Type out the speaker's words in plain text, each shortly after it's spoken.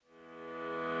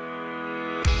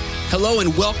Hello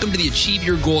and welcome to the Achieve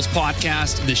Your Goals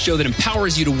podcast, the show that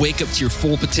empowers you to wake up to your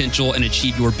full potential and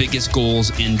achieve your biggest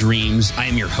goals and dreams. I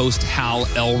am your host, Hal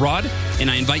Elrod, and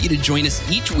I invite you to join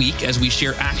us each week as we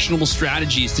share actionable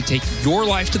strategies to take your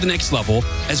life to the next level,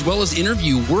 as well as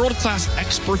interview world-class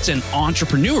experts and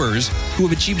entrepreneurs who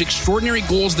have achieved extraordinary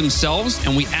goals themselves,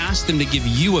 and we ask them to give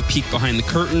you a peek behind the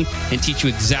curtain and teach you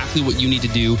exactly what you need to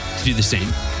do the same.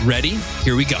 Ready?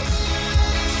 Here we go.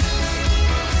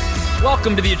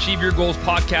 Welcome to the Achieve Your Goals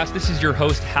podcast. This is your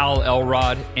host, Hal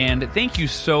Elrod, and thank you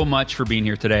so much for being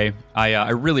here today.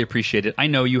 I really appreciate it. I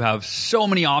know you have so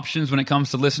many options when it comes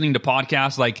to listening to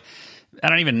podcasts. Like, I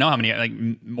don't even know how many, like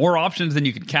more options than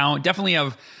you can count. Definitely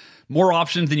have more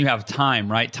options than you have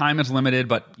time, right? Time is limited,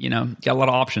 but you got a lot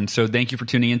of options. So thank you for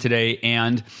tuning in today.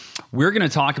 And we're going to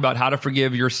talk about how to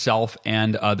forgive yourself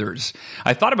and others.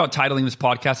 I thought about titling this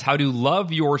podcast, How to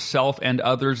Love Yourself and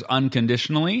Others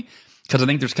Unconditionally, because I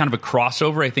think there's kind of a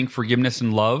crossover. I think forgiveness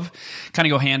and love kind of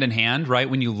go hand in hand, right?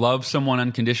 When you love someone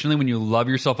unconditionally, when you love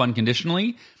yourself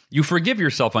unconditionally, you forgive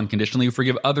yourself unconditionally, you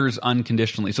forgive others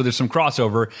unconditionally. So there's some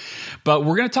crossover. But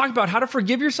we're going to talk about how to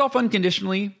forgive yourself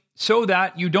unconditionally so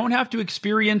that you don't have to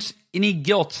experience any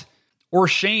guilt or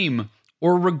shame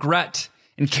or regret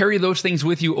and carry those things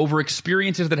with you over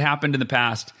experiences that happened in the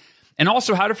past. And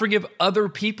also how to forgive other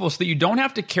people so that you don't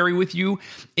have to carry with you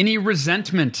any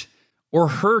resentment or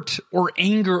hurt or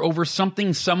anger over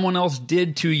something someone else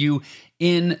did to you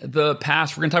in the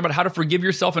past. We're going to talk about how to forgive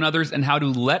yourself and others and how to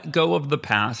let go of the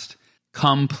past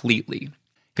completely.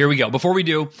 Here we go. Before we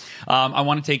do, I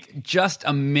want to take just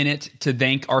a minute to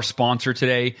thank our sponsor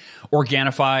today,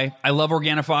 Organifi. I love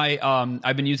Organifi.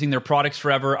 I've been using their products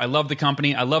forever. I love the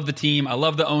company. I love the team. I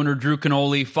love the owner, Drew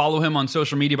Canoli. Follow him on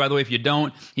social media, by the way, if you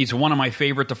don't. He's one of my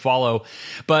favorite to follow.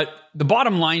 But the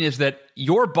bottom line is that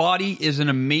your body is an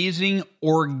amazing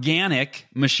organic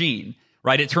machine,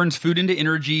 right? It turns food into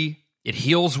energy. It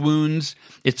heals wounds.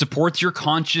 It supports your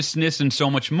consciousness and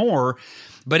so much more,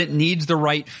 but it needs the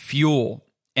right fuel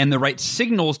and the right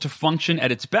signals to function at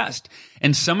its best.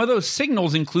 And some of those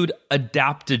signals include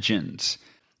adaptogens.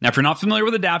 Now, if you're not familiar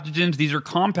with adaptogens, these are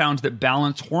compounds that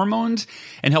balance hormones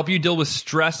and help you deal with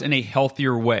stress in a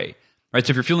healthier way. Right?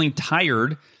 So if you're feeling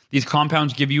tired, these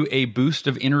compounds give you a boost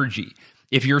of energy.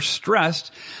 If you're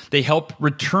stressed, they help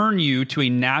return you to a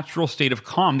natural state of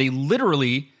calm. They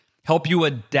literally help you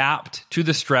adapt to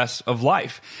the stress of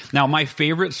life. Now, my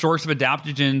favorite source of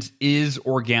adaptogens is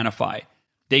Organifi.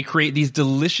 They create these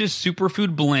delicious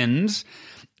superfood blends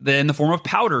in the form of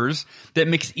powders that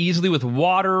mix easily with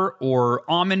water or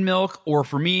almond milk, or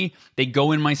for me, they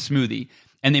go in my smoothie.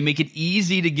 And they make it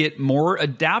easy to get more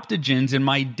adaptogens in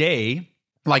my day,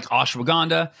 like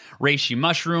ashwagandha, reishi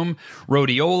mushroom,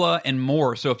 rhodiola, and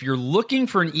more. So if you're looking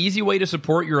for an easy way to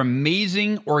support your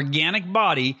amazing organic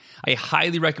body, I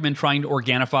highly recommend trying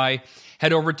Organifi.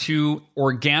 Head over to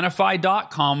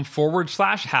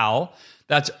Organifi.com/Hal.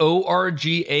 That's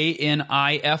Organifi,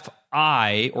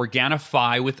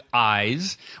 Organifi with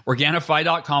eyes,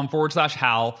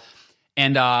 Organifi.com/Hal.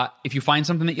 And if you find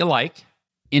something that you like,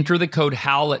 enter the code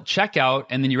HAL at checkout.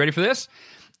 And then you ready for this?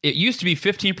 It used to be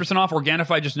 15% off.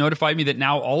 Organifi just notified me that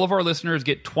now all of our listeners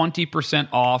get 20%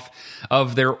 off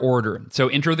of their order. So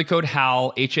enter the code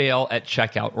HAL, H-A-L, at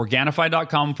checkout.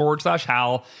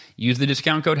 Organifi.com/Hal. Use the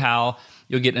discount code HAL.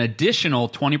 You'll get an additional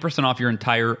 20% off your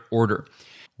entire order.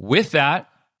 With that,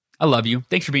 I love you.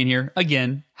 Thanks for being here.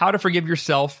 Again, how to forgive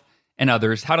yourself and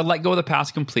others, how to let go of the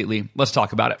past completely. Let's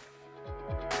talk about it.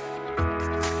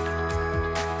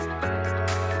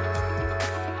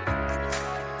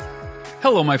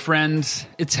 Hello, my friends.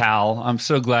 It's Hal. I'm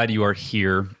so glad you are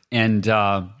here. And,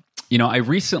 I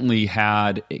recently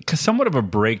had somewhat of a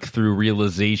breakthrough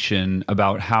realization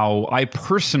about how I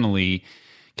personally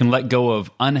can let go of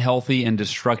unhealthy and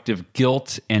destructive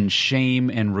guilt and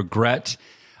shame and regret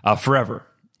forever.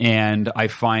 And I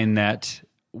find that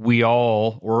we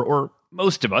all, or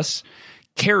most of us,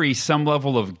 carry some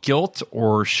level of guilt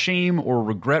or shame or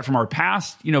regret from our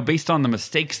past, based on the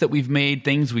mistakes that we've made,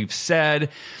 things we've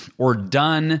said or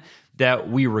done that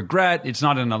we regret. It's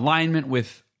not in alignment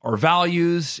with our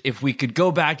values. If we could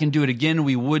go back and do it again,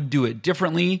 we would do it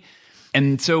differently.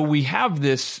 And so we have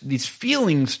these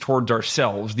feelings towards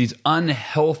ourselves, these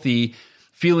unhealthy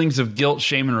feelings of guilt,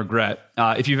 shame, and regret.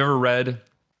 If you've ever read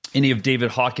any of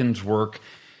David Hawkins' work,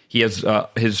 he has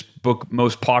his book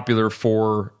most popular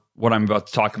for what I'm about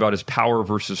to talk about is Power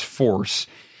versus Force.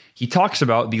 He talks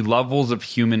about the levels of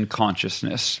human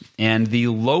consciousness, and the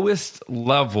lowest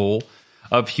level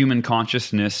of human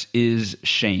consciousness is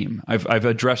shame. I've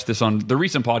addressed this on the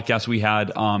recent podcast we had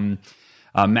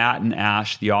Matt and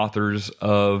Ash, the authors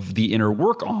of The Inner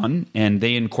Work on, and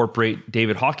they incorporate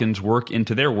David Hawkins' work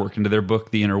into their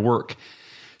book, The Inner Work.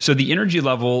 So the energy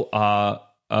level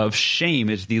of shame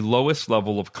is the lowest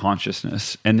level of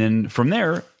consciousness. And then from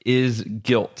there is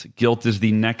guilt. Guilt is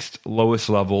the next lowest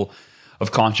level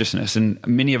of consciousness. And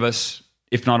many of us,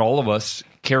 if not all of us,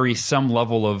 carry some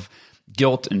level of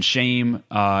guilt and shame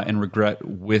and regret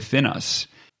within us.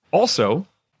 Also,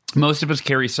 most of us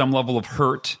carry some level of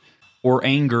hurt or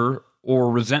anger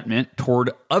or resentment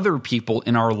toward other people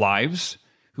in our lives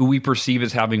who we perceive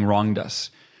as having wronged us,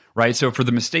 right? So for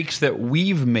the mistakes that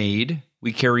we've made,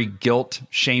 we carry guilt,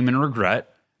 shame, and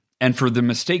regret. And for the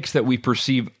mistakes that we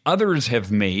perceive others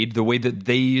have made, the way that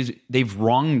they've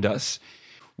wronged us,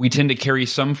 we tend to carry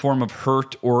some form of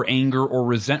hurt or anger or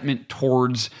resentment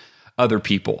towards other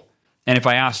people. And if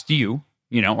I asked you,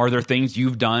 are there things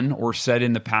you've done or said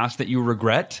in the past that you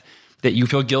regret, that you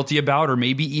feel guilty about, or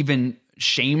maybe even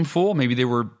shameful? Maybe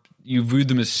you viewed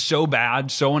them as so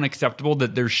bad, so unacceptable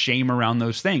that there's shame around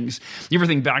those things. You ever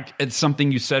think back at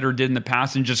something you said or did in the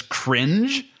past and just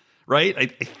cringe, right? I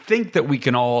think that we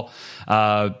can all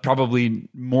probably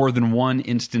more than one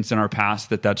instance in our past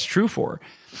that's true for.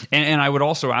 And I would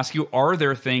also ask you, are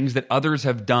there things that others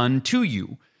have done to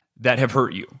you that have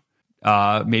hurt you?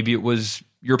 Maybe it was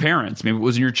your parents. Maybe it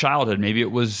was in your childhood. Maybe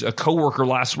it was a coworker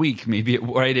last week. Maybe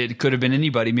it could have been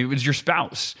anybody. Maybe it was your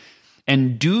spouse.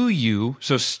 And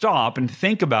so stop and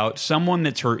think about someone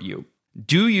that's hurt you.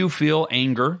 Do you feel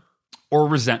anger or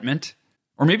resentment,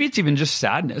 or maybe it's even just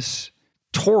sadness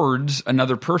towards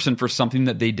another person for something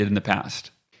that they did in the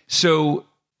past? So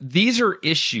these are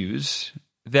issues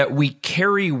that we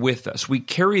carry with us. We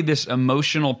carry this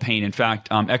emotional pain. In fact,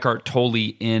 Eckhart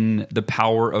Tolle in The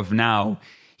Power of Now,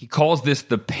 he calls this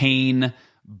the pain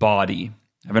body.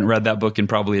 I haven't read that book in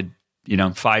probably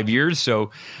 5 years, so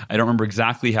I don't remember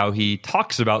exactly how he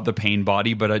talks about the pain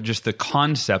body, but just the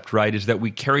concept, right, is that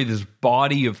we carry this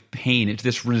body of pain. It's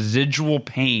this residual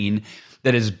pain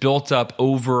that is built up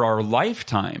over our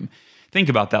lifetime. Think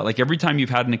about that. Like every time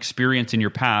you've had an experience in your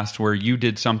past where you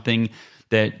did something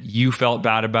that you felt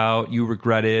bad about, you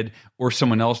regretted, or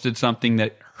someone else did something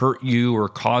that hurt you or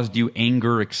caused you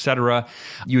anger, etc.,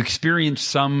 you experience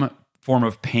some form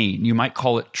of pain. You might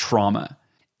call it trauma.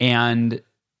 And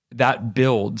that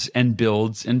builds and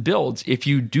builds and builds. If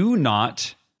you do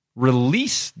not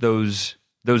release those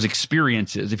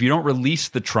experiences, if you don't release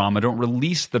the trauma, don't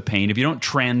release the pain, if you don't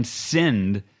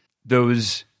transcend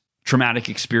those traumatic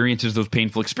experiences, those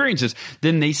painful experiences,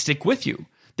 then they stick with you.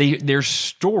 They're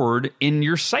stored in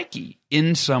your psyche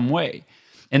in some way.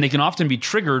 And they can often be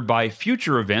triggered by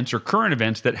future events or current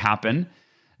events that happen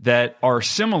that are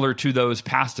similar to those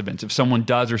past events. If someone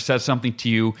does or says something to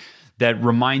you that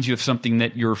reminds you of something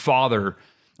that your father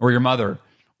or your mother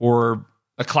or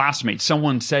a classmate,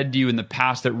 someone said to you in the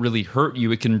past that really hurt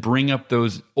you, it can bring up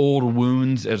those old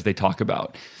wounds as they talk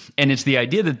about. And it's the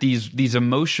idea that these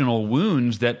emotional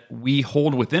wounds that we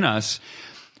hold within us,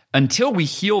 until we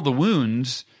heal the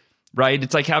wounds, right?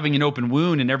 It's like having an open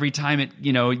wound, and every time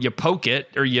you poke it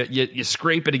or you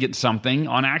scrape it against something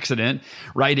on accident,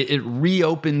 right? It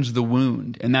reopens the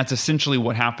wound. And that's essentially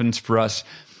what happens for us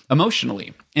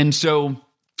emotionally. And so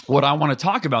what I want to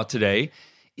talk about today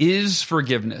is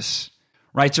forgiveness,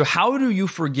 right? So how do you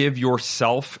forgive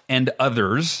yourself and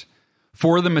others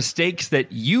for the mistakes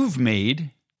that you've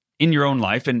made in your own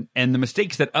life and the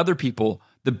mistakes that other people,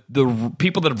 the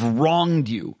people that have wronged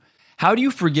you? How do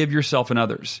you forgive yourself and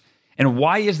others? And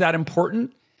why is that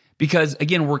important? Because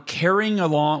again, we're carrying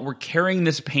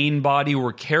this pain body,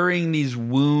 we're carrying these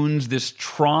wounds, this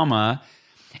trauma.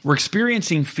 We're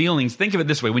experiencing feelings. Think of it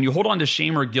this way. When you hold on to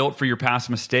shame or guilt for your past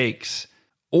mistakes,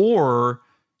 or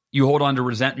you hold on to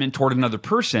resentment toward another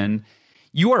person,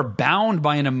 you are bound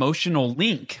by an emotional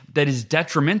link that is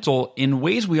detrimental in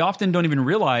ways we often don't even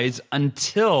realize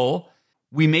until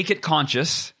we make it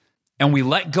conscious and we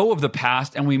let go of the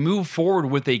past and we move forward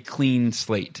with a clean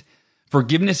slate.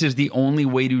 Forgiveness is the only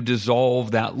way to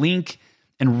dissolve that link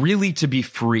and really to be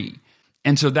free.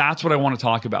 And so that's what I want to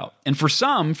talk about. And for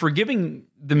some, forgiving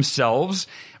themselves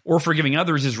or forgiving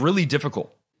others is really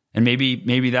difficult. And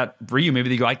maybe that for you, maybe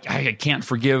they go, I can't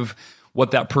forgive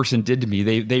what that person did to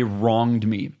me. They wronged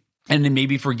me. And then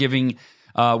maybe forgiving,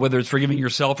 whether it's forgiving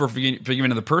yourself or forgiving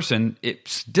another person,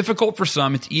 it's difficult for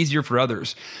some, it's easier for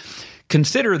others.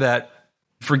 Consider that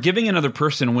forgiving another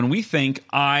person, when we think,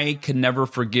 I can never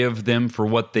forgive them for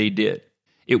what they did.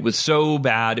 It was so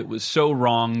bad. It was so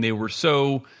wrong. They were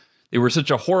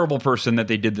such a horrible person that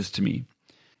they did this to me.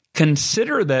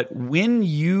 Consider that when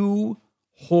you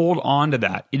hold on to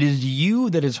that, it is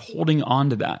you that is holding on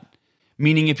to that.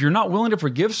 Meaning, if you're not willing to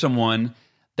forgive someone,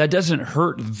 that doesn't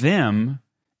hurt them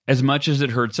as much as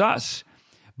it hurts us.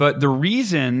 But the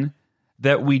reason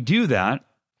that we do that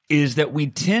is that we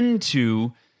tend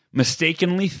to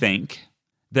mistakenly think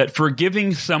that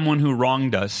forgiving someone who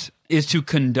wronged us is to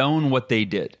condone what they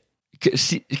did.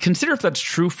 Consider if that's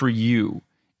true for you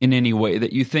in any way,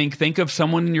 that you think of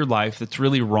someone in your life that's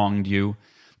really wronged you,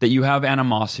 that you have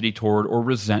animosity toward or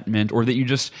resentment, or that you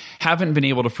just haven't been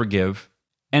able to forgive.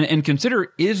 And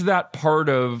consider, is that part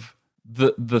of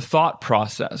the thought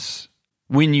process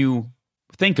when you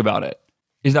think about it?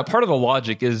 Is that part of the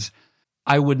logic is,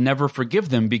 I would never forgive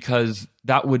them because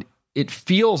it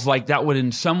feels like that would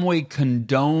in some way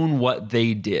condone what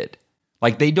they did.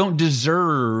 Like they don't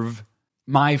deserve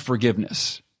my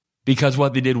forgiveness because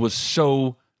what they did was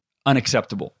so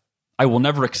unacceptable. I will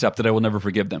never accept it. I will never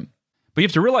forgive them. But you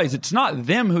have to realize it's not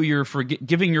them who you're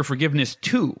giving your forgiveness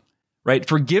to, right?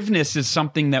 Forgiveness is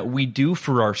something that we do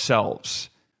for ourselves.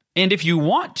 And if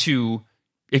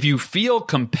you feel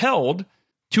compelled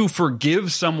to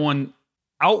forgive someone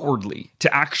outwardly,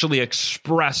 to actually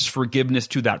express forgiveness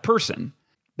to that person,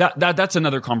 that's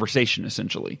another conversation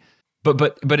essentially.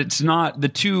 But it's not, the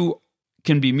two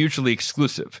can be mutually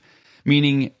exclusive.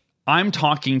 Meaning, I'm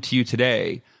talking to you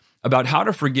today about how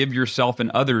to forgive yourself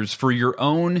and others for your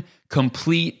own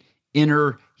complete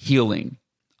inner healing.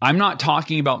 I'm not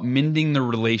talking about mending the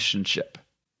relationship.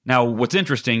 Now, what's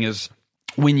interesting is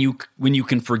when you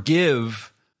can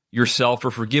forgive yourself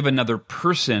or forgive another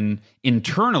person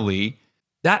internally,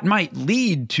 that might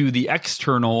lead to the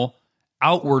external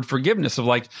outward forgiveness of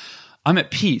like, I'm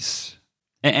at peace.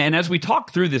 And as we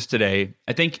talk through this today,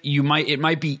 I think it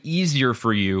might be easier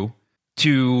for you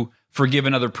to forgive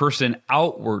another person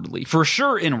outwardly, for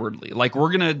sure inwardly. Like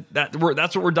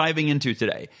that's what we're diving into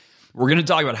today. We're going to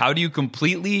talk about how do you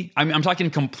I'm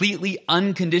talking completely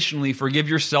unconditionally forgive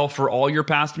yourself for all your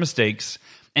past mistakes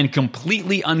and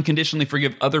completely unconditionally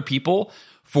forgive other people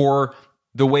for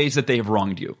the ways that they have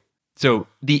wronged you. So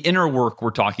the inner work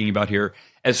we're talking about here,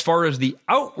 as far as the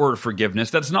outward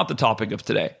forgiveness, that's not the topic of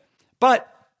today. But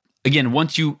again,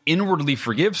 once you inwardly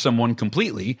forgive someone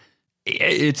completely,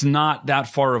 it's not that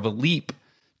far of a leap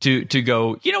to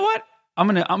go, you know what? I'm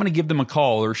gonna give them a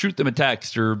call or shoot them a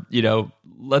text or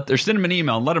send them an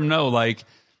email and let them know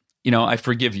I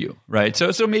forgive you, right?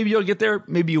 So maybe you'll get there,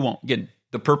 maybe you won't. Again,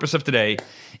 the purpose of today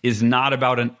is not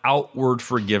about an outward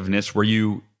forgiveness where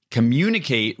you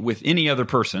communicate with any other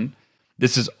person.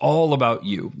 This is all about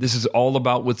you. This is all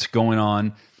about what's going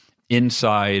on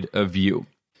inside of you.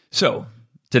 So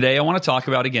today I want to talk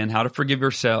about, again, how to forgive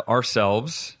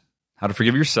ourselves, how to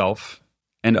forgive yourself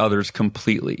and others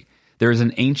completely. There is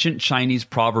an ancient Chinese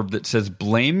proverb that says,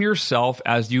 blame yourself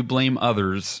as you blame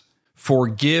others,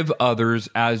 forgive others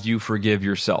as you forgive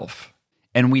yourself.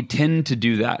 And we tend to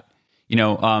do that.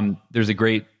 There's a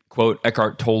great quote,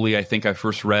 Eckhart Tolle, I think I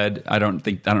first read. I don't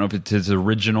know if it's his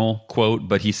original quote,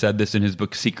 but he said this in his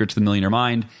book, Secrets of the Millionaire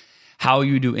Mind. How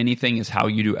you do anything is how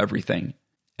you do everything.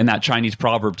 And that Chinese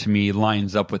proverb to me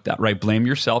lines up with that, right? Blame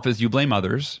yourself as you blame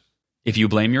others. If you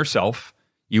blame yourself,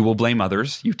 you will blame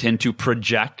others. You tend to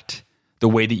project the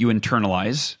way that you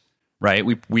internalize, right?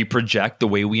 We project the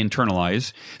way we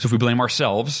internalize. So if we blame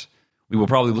ourselves, we will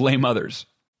probably blame others.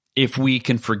 If we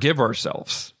can forgive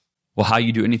ourselves, well, how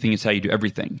you do anything is how you do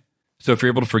everything. So if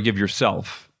you're able to forgive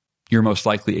yourself, you're most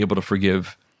likely able to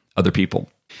forgive other people.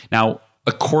 Now,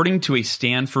 according to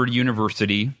Stanford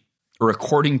University,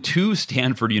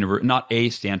 not a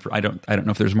Stanford, I don't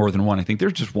know if there's more than one. I think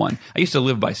there's just one. I used to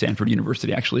live by Stanford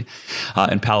University, actually,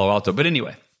 in Palo Alto. But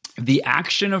anyway, the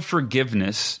action of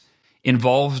forgiveness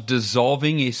involves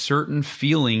dissolving a certain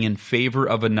feeling in favor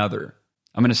of another.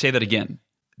 I'm going to say that again.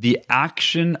 The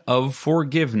action of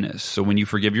forgiveness, so when you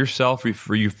forgive yourself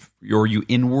or you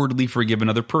inwardly forgive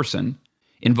another person,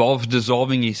 involves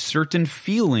dissolving a certain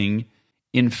feeling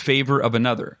in favor of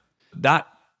another. That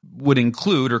would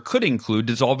include or could include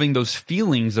dissolving those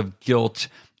feelings of guilt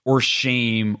or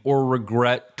shame or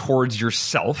regret towards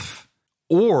yourself,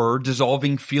 or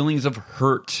dissolving feelings of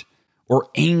hurt or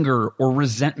anger or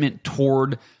resentment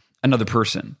toward another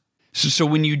person. So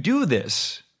when you do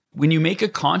this, when you make a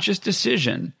conscious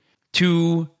decision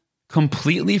to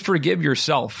completely forgive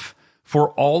yourself for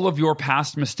all of your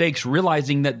past mistakes,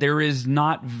 realizing that there's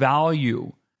no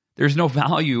value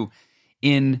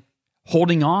in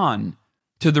holding on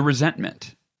to the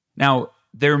resentment. Now,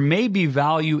 there may be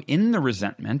value in the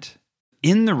resentment,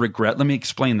 in the regret. Let me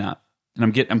explain that. And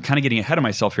I'm kind of getting ahead of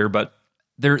myself here, but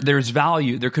there's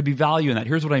value. There could be value in that.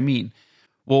 Here's what I mean.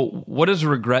 Well, what does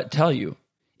regret tell you?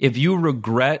 If you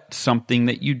regret something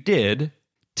that you did,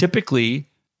 typically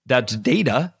that's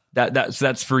data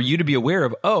that's for you to be aware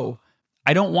of. Oh,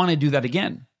 I don't want to do that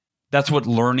again. That's what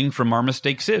learning from our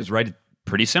mistakes is, right? It's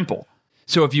pretty simple.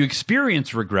 So if you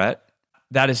experience regret,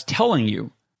 that is telling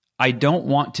you, I don't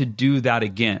want to do that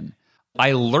again.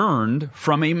 I learned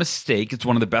from a mistake. It's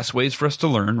one of the best ways for us to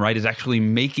learn, right? Is actually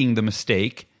making the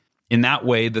mistake. In that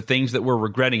way, the things that we're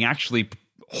regretting actually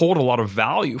hold a lot of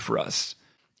value for us.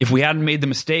 If we hadn't made the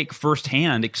mistake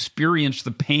firsthand, experienced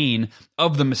the pain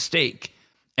of the mistake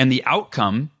and the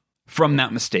outcome from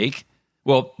that mistake,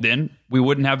 well, then we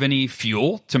wouldn't have any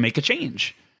fuel to make a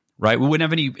change, right? We wouldn't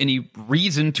have any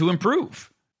reason to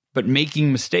improve. But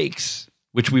making mistakes,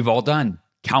 which we've all done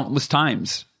countless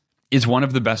times, is one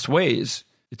of the best ways.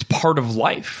 It's part of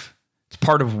life. It's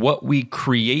part of what we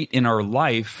create in our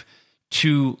life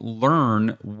to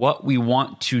learn what we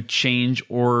want to change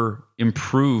or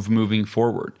improve moving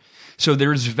forward. So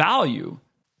there's value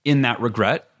in that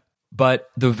regret, but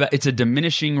it's a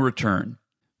diminishing return,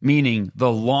 meaning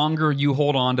the longer you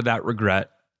hold on to that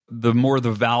regret, the more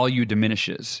the value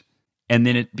diminishes. And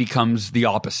then it becomes the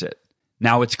opposite.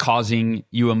 Now it's causing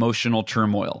you emotional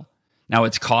turmoil. Now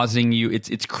it's causing you,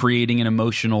 it's creating an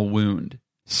emotional wound.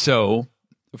 So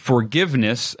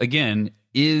forgiveness, again,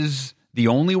 is the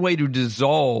only way to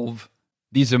dissolve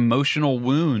these emotional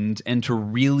wounds and to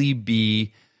really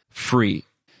be free.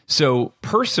 So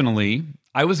personally,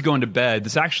 I was going to bed.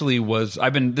 This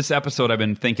episode I've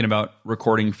been thinking about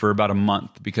recording for about a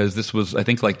month, because this was, I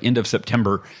think, like end of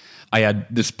September. I had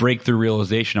this breakthrough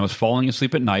realization. I was falling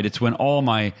asleep at night. It's when all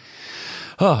my,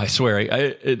 I swear,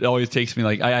 it always takes me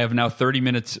like, I have now 30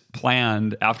 minutes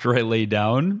planned after I lay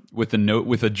down with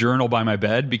a journal by my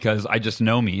bed, because I just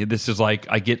know me. This is like,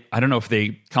 I don't know if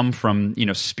they come from,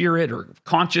 spirit or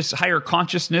higher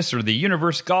consciousness or the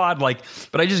universe, God,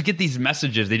 but I just get these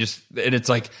messages. And it's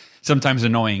like sometimes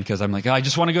annoying, because I'm like, I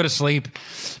just want to go to sleep.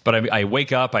 But I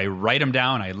wake up, I write them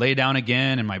down, I lay down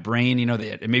again, and my brain,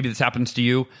 maybe this happens to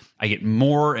you. I get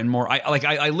more and more.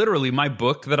 I literally, my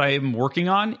book that I am working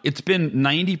on, it's been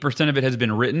 90% of it has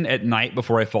been written at night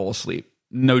before I fall asleep.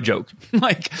 No joke.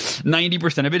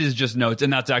 90% of it is just notes.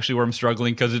 And that's actually where I'm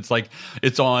struggling, because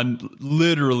it's on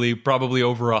literally probably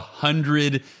over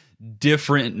 100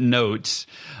 different notes.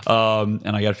 And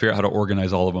I got to figure out how to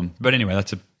organize all of them. But anyway,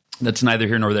 that's neither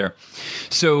here nor there.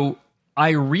 So I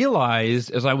realized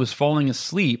as I was falling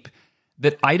asleep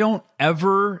that I don't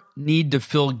ever need to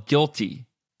feel guilty.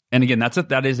 And again,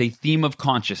 that is a theme of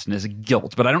consciousness,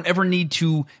 guilt. But I don't ever need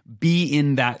to be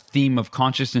in that theme of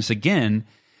consciousness again,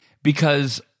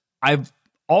 because I've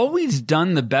always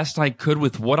done the best I could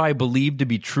with what I believed to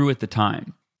be true at the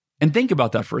time. And think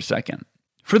about that for a second.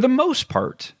 For the most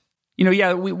part,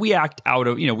 we act out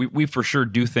of, we for sure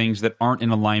do things that aren't in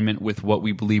alignment with what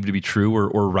we believe to be true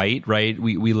or right?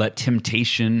 We let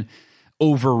temptation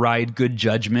override good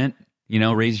judgment.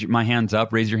 Raise my hands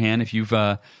up, raise your hand if you've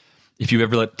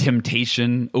ever let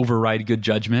temptation override good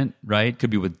judgment, right? Could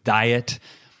be with diet,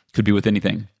 could be with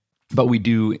anything. But we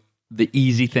do the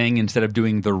easy thing instead of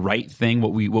doing the right thing,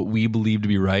 what we believe to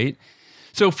be right.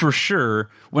 So for sure,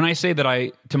 when I say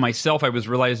that to myself, I was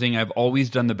realizing I've always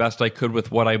done the best I could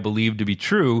with what I believe to be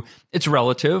true, it's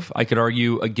relative. I could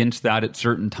argue against that at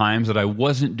certain times, that I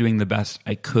wasn't doing the best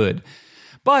I could.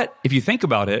 But if you think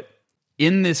about it,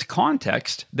 in this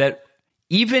context, that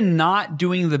even not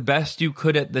doing the best you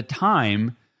could at the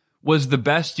time was the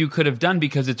best you could have done,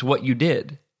 because it's what you did.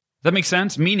 Does that make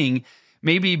sense? Meaning,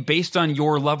 maybe based on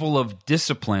your level of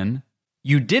discipline,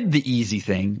 you did the easy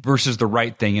thing versus the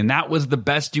right thing, and that was the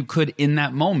best you could in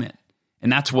that moment,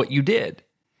 and that's what you did.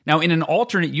 Now, in an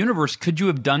alternate universe, could you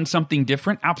have done something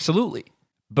different? Absolutely.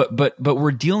 But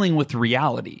we're dealing with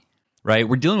reality, right?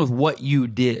 We're dealing with what you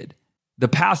did. The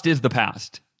past is the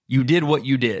past. You did what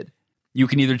you did. You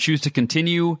can either choose to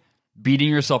continue beating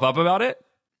yourself up about it,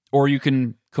 or you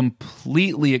can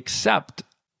completely accept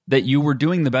that you were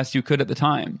doing the best you could at the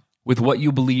time with what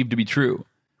you believed to be true,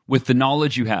 with the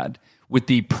knowledge you had, with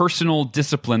the personal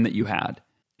discipline that you had,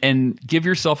 and give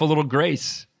yourself a little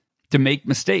grace to make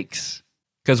mistakes,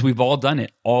 because we've all done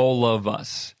it, all of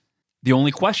us. The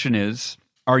only question is,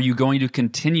 are you going to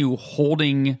continue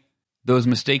holding those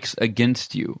mistakes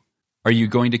against you? Are you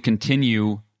going to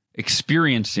continue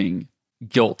experiencing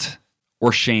guilt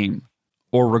or shame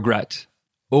or regret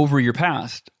over your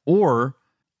past? Or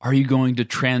are you going to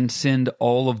transcend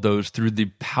all of those through the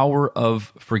power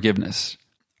of forgiveness?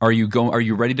 Are you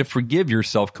ready to forgive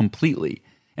yourself completely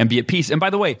and be at peace? And by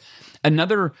the way,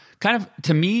 another kind of,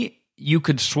 to me, you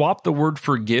could swap the word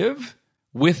forgive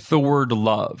with the word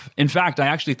love. In fact, I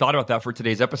actually thought about that for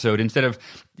today's episode. Instead of,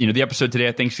 the episode today,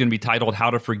 I think is going to be titled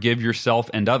How to Forgive Yourself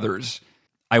and Others.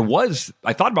 I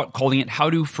thought about calling it how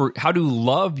to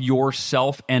love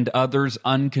yourself and others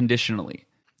unconditionally.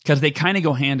 because they kind of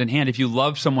go hand in hand. If you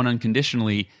love someone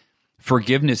unconditionally,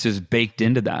 forgiveness is baked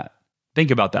into that.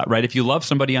 Think about that, right? If you love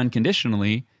somebody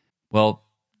unconditionally, well,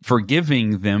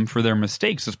 forgiving them for their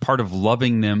mistakes is part of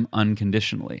loving them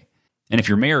unconditionally. And if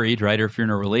you're married, right, or if you're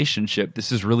in a relationship,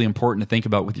 this is really important to think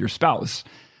about with your spouse.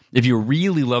 If you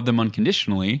really love them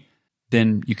unconditionally,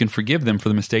 then you can forgive them for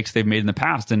the mistakes they've made in the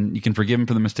past, and you can forgive them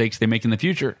for the mistakes they make in the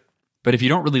future. But if you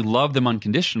don't really love them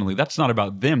unconditionally, that's not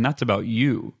about them, that's about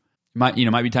you. Might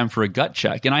be time for a gut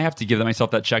check. And I have to give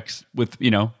myself that checks with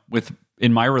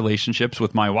in my relationships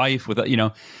with my wife,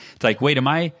 it's like, wait, am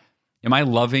I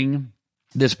loving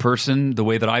this person the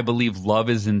way that I believe love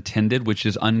is intended, which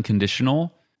is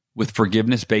unconditional, with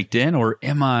forgiveness baked in, or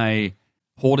am I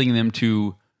holding them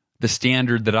to the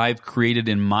standard that I've created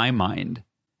in my mind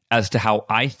as to how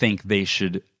I think they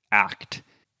should act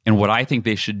and what I think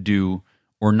they should do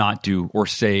or not do or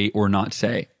say or not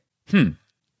say?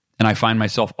 And I find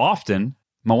myself often,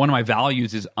 one of my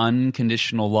values is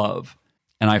unconditional love.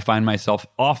 And I find myself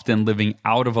often living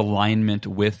out of alignment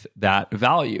with that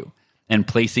value and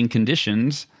placing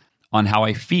conditions on how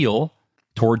I feel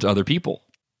towards other people.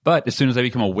 But as soon as I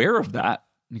become aware of that,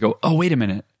 you go, oh, wait a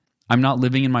minute. I'm not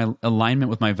living in my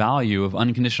alignment with my value of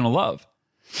unconditional love.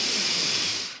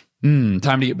 Time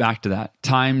to get back to that.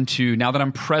 Time to, now that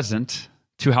I'm present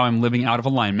to how I'm living out of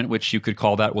alignment, which you could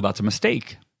call that, well, that's a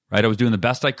mistake, right? I was doing the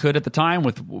best I could at the time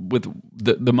with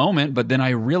the moment, but then I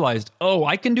realized, oh,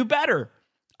 I can do better.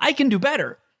 I can do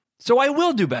better. So I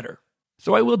will do better.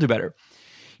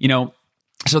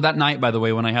 So that night, by the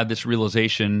way, when I had this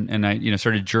realization and I,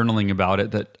 started journaling about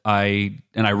it, that I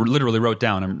literally wrote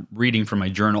down, I'm reading from my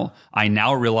journal, I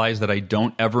now realize that I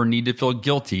don't ever need to feel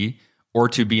guilty or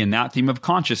to be in that theme of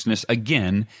consciousness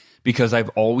again, because I've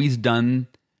always done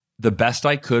the best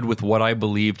I could with what I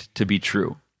believed to be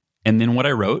true. And then what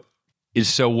I wrote is,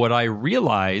 so what I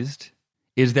realized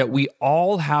is that we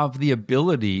all have the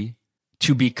ability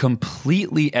to be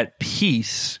completely at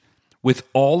peace with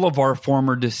all of our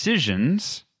former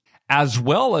decisions, as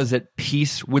well as at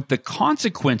peace with the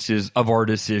consequences of our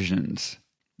decisions.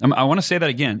 I want to say that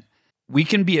again. We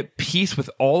can be at peace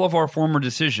with all of our former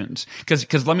decisions.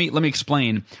 Because let me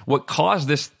explain. What caused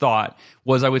this thought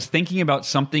was I was thinking about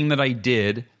something that I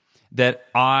did that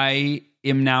I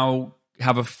am now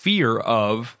have a fear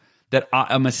of, that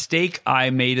a mistake I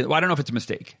made. Well, I don't know if it's a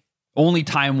mistake. Only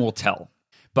time will tell.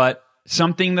 But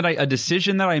a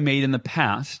decision that I made in the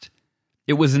past,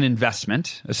 it was an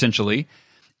investment, essentially.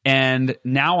 And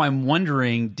now I'm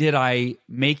wondering, did I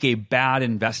make a bad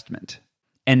investment?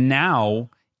 And now,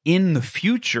 in the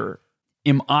future,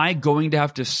 am I going to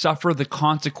have to suffer the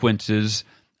consequences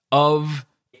of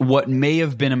what may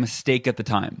have been a mistake at the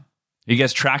time? Are you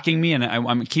guys tracking me? And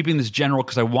I'm keeping this general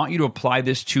because I want you to apply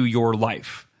this to your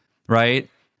life, right?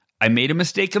 I made a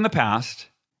mistake in the past,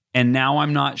 and now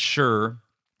I'm not sure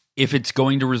if it's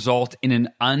going to result in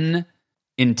an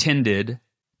unintended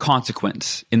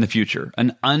consequence in the future,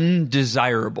 an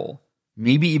undesirable,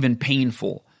 maybe even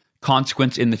painful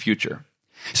consequence in the future.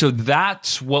 So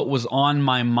that's what was on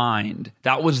my mind.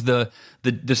 That was the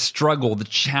struggle, the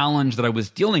challenge that I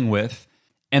was dealing with.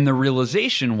 And the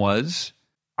realization was,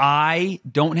 I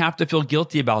don't have to feel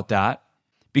guilty about that,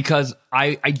 because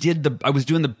I was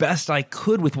doing the best I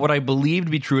could with what I believed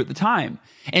to be true at the time.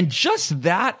 And just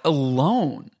that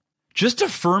alone, just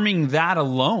affirming that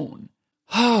alone,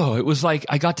 it was like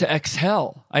I got to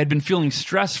exhale. I had been feeling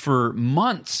stress for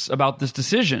months about this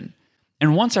decision.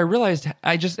 And once I realized,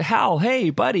 Hal, hey,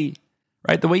 buddy,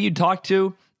 right? The way you'd talk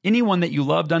to anyone that you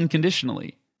loved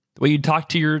unconditionally, the way you'd talk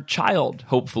to your child,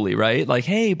 hopefully, right? Like,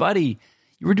 hey, buddy,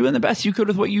 you were doing the best you could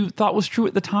with what you thought was true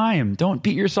at the time. Don't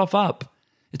beat yourself up.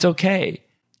 It's okay.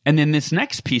 And then this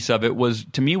next piece of it was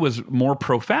more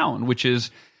profound, which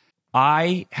is we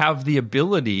all have the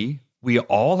ability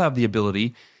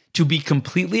to be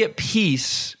completely at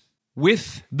peace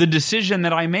with the decision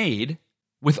that I made,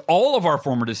 with all of our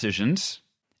former decisions,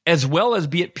 as well as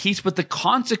be at peace with the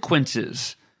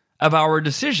consequences of our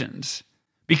decisions.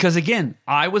 Because again,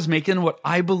 I was making what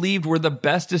I believed were the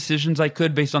best decisions I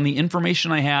could based on the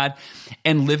information I had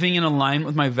and living in alignment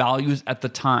with my values at the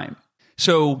time.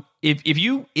 So if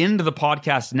you end the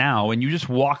podcast now and you just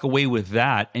walk away with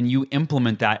that and you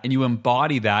implement that and you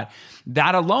embody that,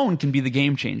 that alone can be the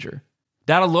game changer.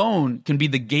 That alone can be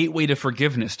the gateway to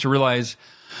forgiveness, to realize,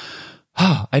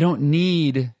 I don't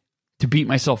need to beat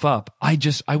myself up. I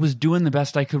was doing the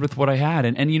best I could with what I had.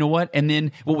 And you know what? And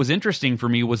then what was interesting for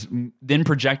me was then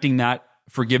projecting that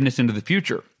forgiveness into the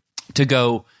future to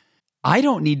go, I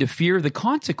don't need to fear the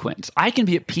consequence. I can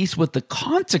be at peace with the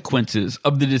consequences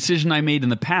of the decision I made in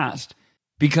the past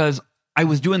because I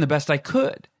was doing the best I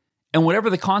could. And whatever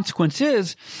the consequence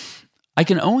is, I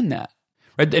can own that.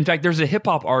 Right? In fact, there's a hip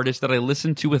hop artist that I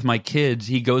listen to with my kids.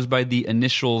 He goes by the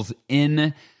initials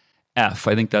NF.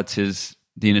 I think that's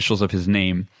the initials of his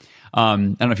name. I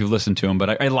don't know if you've listened to him,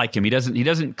 but I like him. He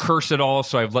doesn't curse at all,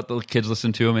 so I've let the kids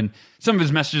listen to him. And some of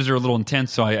his messages are a little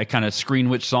intense, so I kind of screen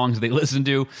which songs they listen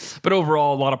to. But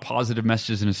overall, a lot of positive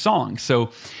messages in his songs.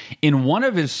 So in one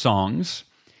of his songs,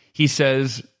 he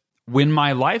says, "When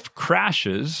my life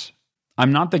crashes,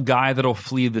 I'm not the guy that'll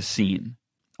flee the scene.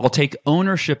 I'll take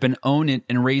ownership and own it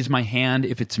and raise my hand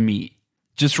if it's me.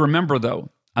 Just remember, though,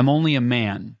 I'm only a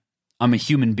man. I'm a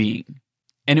human being."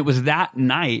 And it was that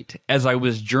night, as I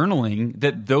was journaling,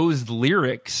 that those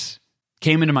lyrics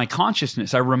came into my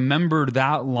consciousness. I remembered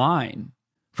that line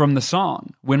from the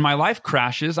song. "When my life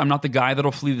crashes, I'm not the guy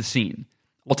that'll flee the scene.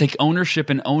 I'll take ownership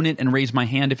and own it and raise my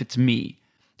hand if it's me.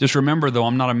 Just remember, though,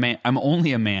 I'm not a man. I'm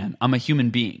only a man. I'm a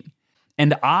human being.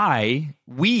 And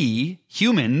we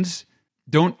humans,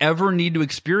 don't ever need to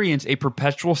experience a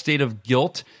perpetual state of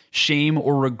guilt, shame,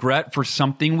 or regret for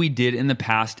something we did in the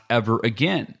past ever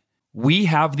again. We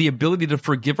have the ability to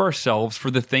forgive ourselves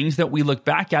for the things that we look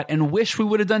back at and wish we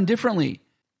would have done differently,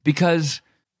 because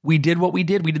we did what we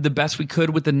did. We did the best we could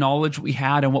with the knowledge we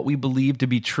had and what we believed to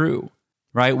be true,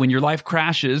 right? When your life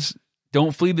crashes,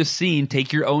 don't flee the scene.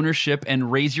 Take your ownership and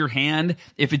raise your hand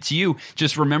if it's you.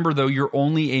 Just remember, though, you're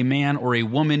only a man or a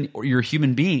woman, or you're a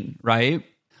human being, right?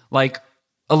 Like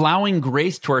allowing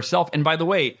grace to ourselves. And by the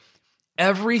way,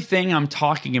 everything I'm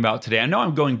talking about today, I know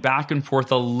I'm going back and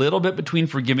forth a little bit between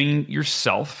forgiving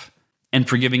yourself and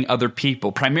forgiving other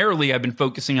people. Primarily, I've been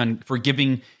focusing on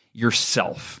forgiving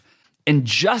yourself. And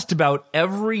just about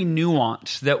every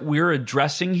nuance that we're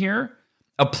addressing here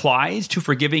applies to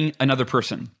forgiving another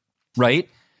person, right?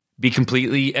 Be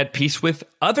completely at peace with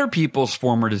other people's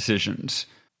former decisions,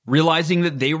 realizing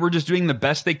that they were just doing the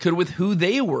best they could with who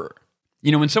they were.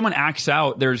 You know, when someone acts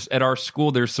out, at our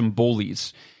school, there's some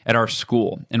bullies at our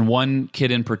school, and one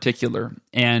kid in particular.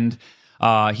 And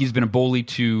he's been a bully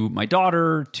to my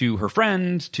daughter, to her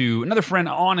friends, to another friend,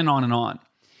 on and on and on.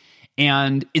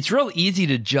 And it's real easy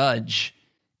to judge,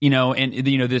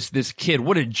 this kid,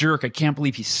 what a jerk. I can't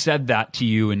believe he said that to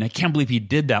you. And I can't believe he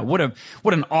did that. What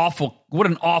an awful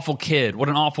kid. What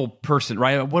an awful person,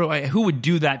 right? Who would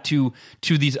do that to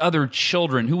these other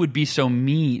children? Who would be so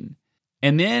mean?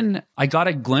 And then I got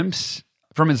a glimpse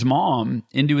from his mom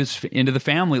into the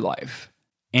family life,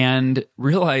 and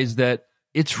realized that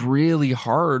it's really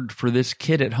hard for this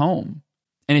kid at home.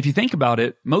 And if you think about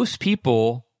it, most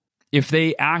people, if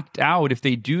they act out, if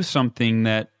they do something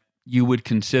that you would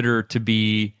consider to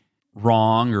be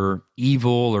wrong or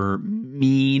evil or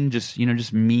mean,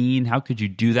 just mean, how could you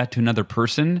do that to another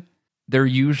person? They're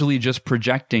usually just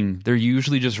projecting. They're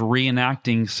usually just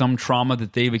reenacting some trauma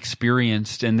that they've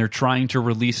experienced, and they're trying to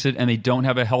release it, and they don't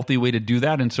have a healthy way to do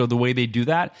that. And so the way they do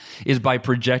that is by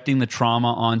projecting the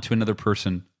trauma onto another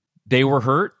person. They were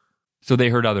hurt, so they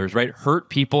hurt others, right? Hurt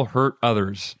people hurt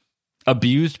others.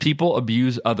 Abused people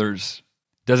abuse others.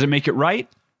 Does it make it right?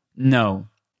 No.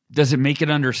 Does it make it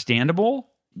understandable?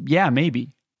 Yeah,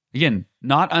 maybe. Again,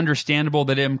 not understandable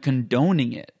that I'm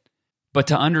condoning it, but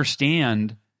to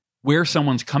understand where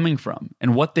someone's coming from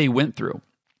and what they went through.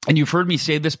 And you've heard me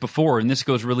say this before, and this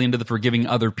goes really into the forgiving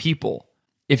other people.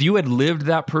 If you had lived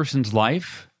that person's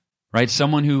life, right,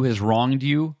 someone who has wronged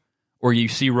you, or you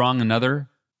see wrong another,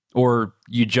 or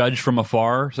you judge from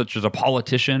afar, such as a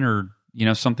politician or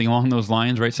something along those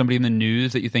lines, right? Somebody in the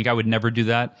news that you think, I would never do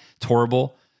that. It's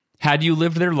horrible. Had you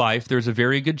lived their life, there's a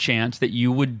very good chance that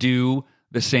you would do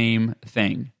the same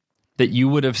thing, that you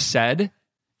would have said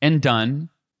and done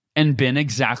and been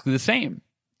exactly the same.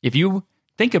 If you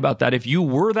think about that, if you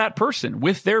were that person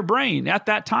with their brain at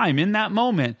that time, in that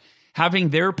moment, having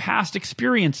their past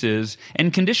experiences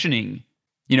and conditioning,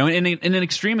 in an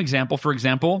extreme example, for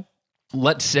example,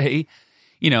 let's say,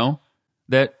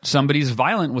 that somebody's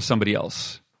violent with somebody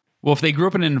else. Well, if they grew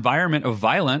up in an environment of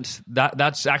violence,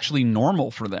 that's actually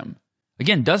normal for them.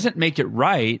 Again, doesn't make it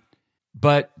right,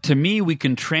 but to me, we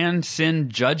can transcend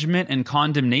judgment and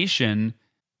condemnation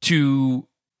to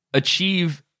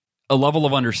achieve a level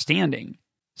of understanding.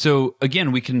 So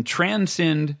again, we can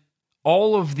transcend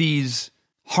all of these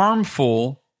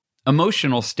harmful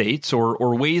emotional states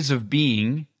or ways of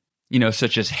being,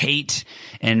 such as hate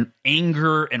and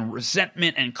anger and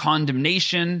resentment and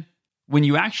condemnation, when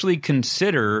you actually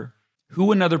consider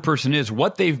who another person is,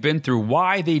 what they've been through,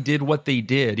 why they did what they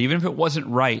did, even if it wasn't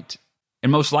right.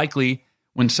 And most likely,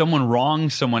 when someone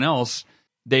wrongs someone else,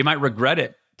 they might regret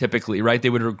it. Typically, right?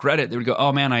 They would regret it. They would go,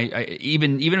 "Oh man, I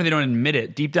even if they don't admit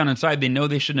it, deep down inside, they know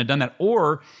they shouldn't have done that."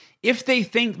 Or if they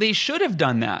think they should have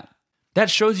done that, That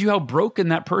shows you how broken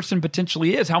that person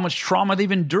potentially is, how much trauma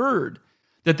they've endured,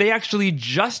 that they actually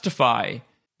justify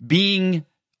being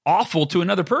awful to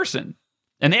another person.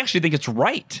 And they actually think it's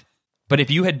right. But if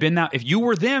you had been that, if you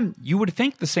were them, you would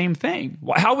think the same thing.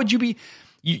 How would you be?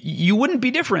 You wouldn't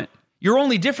be different. You're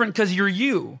only different because you're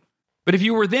you. But if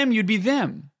you were them, you'd be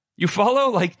them. You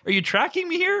follow? Like, are you tracking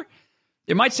me here?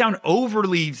 It might sound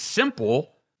overly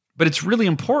simple, but it's really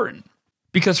important.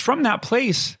 Because from that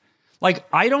place, like,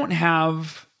 I don't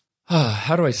have,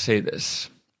 how do I say this?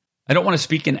 I don't want to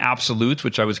speak in absolutes,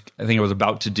 which I think I was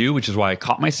about to do, which is why I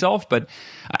caught myself. But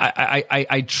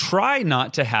I try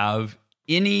not to have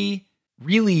any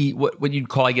really what you'd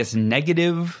call, I guess,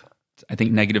 negative. I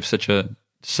think negative is such a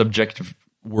subjective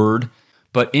word,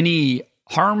 but any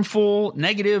harmful,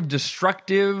 negative,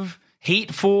 destructive,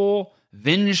 hateful,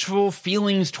 vengeful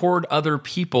feelings toward other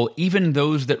people, even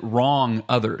those that wrong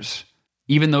others,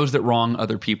 even those that wrong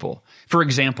other people. For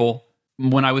example,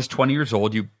 when I was 20 years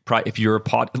old, if you're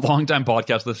a longtime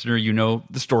podcast listener, you know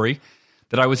the story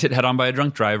that I was hit head on by a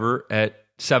drunk driver at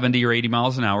 70 or 80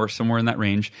 miles an hour, somewhere in that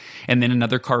range. And then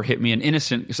another car hit me,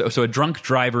 so a drunk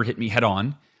driver hit me head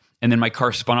on. And then my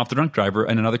car spun off the drunk driver,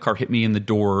 and another car hit me in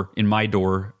my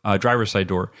driver's side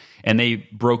door, and they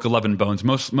broke 11 bones.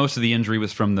 Most of the injury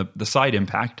was from the side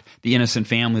impact, the innocent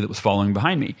family that was following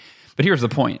behind me. But here's the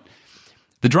point.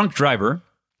 The drunk driver,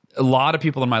 a lot of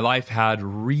people in my life had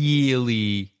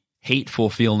really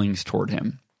hateful feelings toward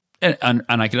him. And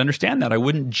I could understand that. I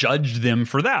wouldn't judge them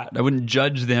for that. I wouldn't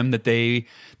judge them that they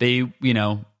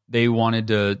wanted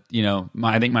to,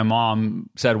 I think my mom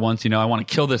said once, I want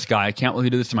to kill this guy. I can't believe you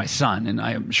do this to my son. And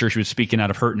I'm sure she was speaking out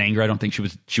of hurt and anger. I don't think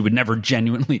she would never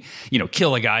genuinely,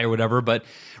 kill a guy or whatever. But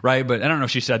right. But I don't know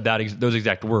if she said those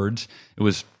exact words. It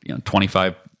was,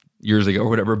 25 years ago or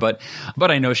whatever. But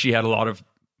I know she had a lot of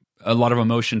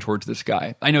emotion towards this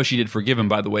guy. I know she did forgive him,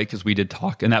 by the way, because we did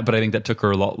talk but I think that took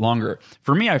her a lot longer.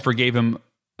 For me, I forgave him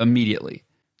immediately.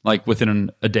 Like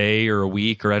within a day or a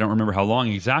week, or I don't remember how long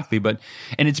exactly,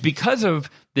 and it's because of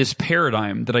this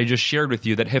paradigm that I just shared with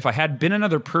you, that if I had been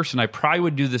another person, I probably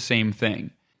would do the same thing.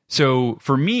 So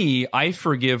for me, I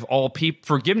forgive all people.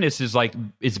 Forgiveness is like,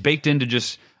 it's baked into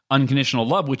just unconditional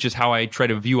love, which is how I try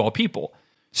to view all people.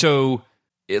 So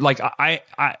I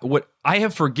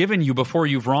have forgiven you before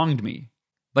you've wronged me.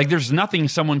 Like, there's nothing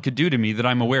someone could do to me that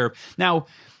I'm aware of. Now,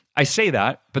 I say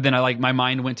that, but then my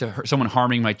mind went to someone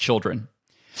harming my children.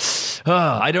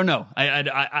 I don't know.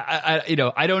 I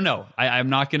don't know. I'm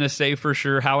not going to say for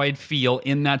sure how I'd feel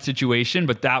in that situation,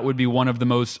 but that would be one of the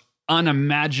most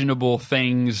unimaginable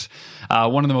things.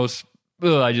 One of the most,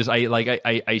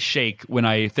 I shake when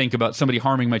I think about somebody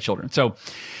harming my children. So,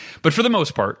 but for the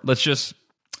most part,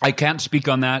 I can't speak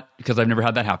on that because I've never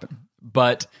had that happen.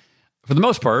 But for the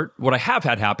most part, what I have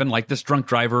had happen, like this drunk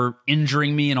driver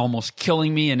injuring me and almost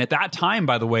killing me. And at that time,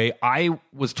 by the way, I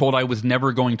was told I was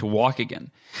never going to walk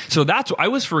again. So I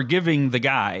was forgiving the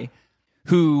guy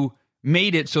who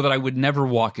made it so that I would never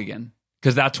walk again,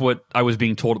 because that's what I was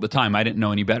being told at the time. I didn't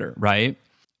know any better, right?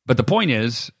 But the point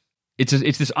is, it's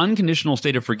this unconditional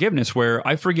state of forgiveness where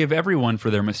I forgive everyone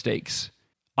for their mistakes.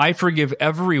 I forgive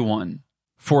everyone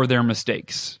for their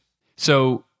mistakes.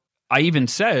 So I even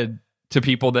said to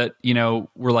people that,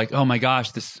 were like, oh my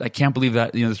gosh, I can't believe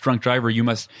that, this drunk driver, you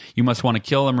must want to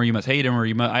kill him, or you must hate him, or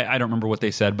I don't remember what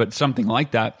they said, but something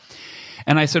like that.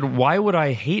 And I said, why would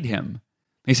I hate him?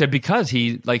 He said, because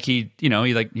he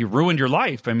ruined your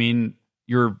life. I mean,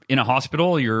 you're in a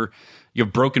hospital, you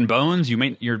have broken bones,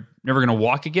 you're never going to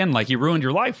walk again. Like, he ruined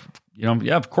your life.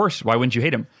 Yeah, of course. Why wouldn't you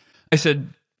hate him? I said,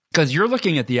 because you're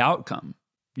looking at the outcome.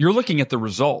 You're looking at the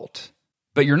result,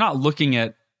 but you're not looking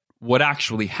at what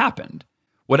actually happened.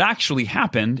 What actually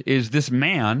happened is this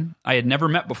man I had never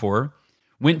met before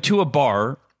went to a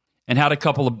bar and had a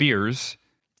couple of beers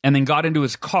and then got into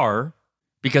his car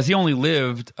because he only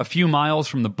lived a few miles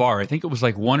from the bar. I think it was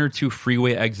like 1 or 2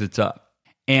 freeway exits up.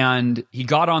 And he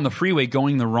got on the freeway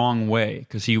going the wrong way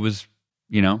because he was,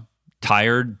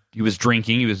 tired. He was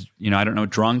drinking. He was,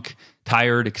 drunk,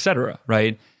 tired, etc.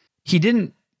 Right? He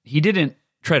didn't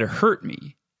try to hurt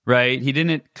me. Right? He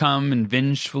didn't come and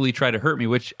vengefully try to hurt me,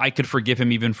 which I could forgive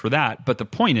him even for that. But the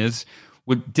point is,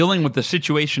 with dealing with the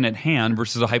situation at hand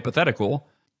versus a hypothetical,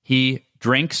 he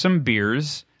drank some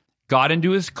beers, got into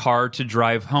his car to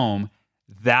drive home.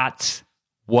 That's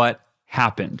what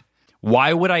happened.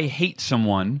 Why would I hate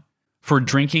someone for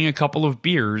drinking a couple of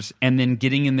beers and then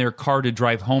getting in their car to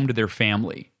drive home to their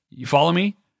family? You follow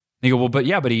me? They go, well, but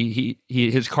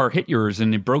his car hit yours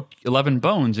and it broke 11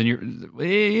 bones, and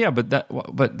but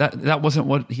that wasn't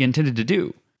what he intended to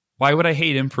do. Why would I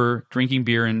hate him for drinking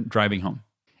beer and driving home?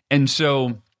 And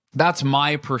so That's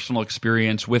my personal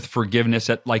experience with forgiveness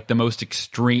at like the most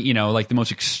extreme, like the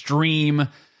most extreme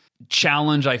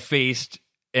challenge I faced,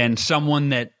 and someone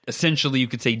that essentially you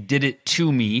could say did it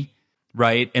to me,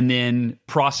 right? And then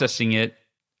processing it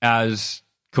as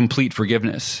complete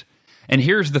forgiveness. And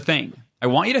here's the thing. I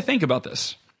want you to think about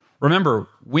this. Remember,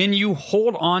 when you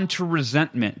hold on to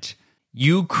resentment,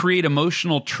 you create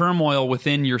emotional turmoil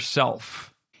within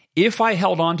yourself. If I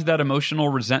held on to that emotional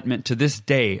resentment to this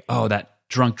day, that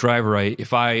drunk driver,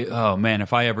 if I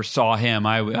ever saw him,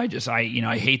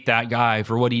 I hate that guy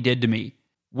for what he did to me.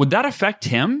 Would that affect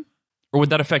him or would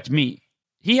that affect me?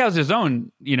 He has his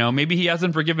own, maybe he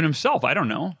hasn't forgiven himself. I don't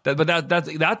know.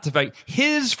 That's affect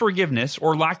his forgiveness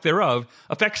or lack thereof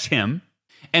affects him,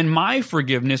 and my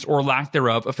forgiveness or lack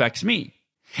thereof affects me.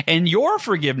 And your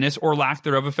forgiveness or lack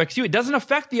thereof affects you. It doesn't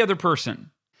affect the other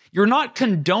person. You're not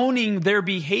condoning their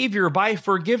behavior by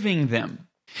forgiving them.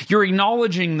 You're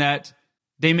acknowledging that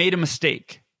they made a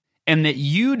mistake and that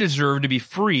you deserve to be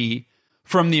free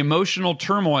from the emotional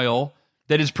turmoil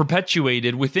that is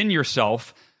perpetuated within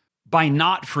yourself by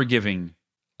not forgiving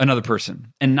another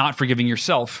person and not forgiving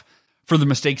yourself for the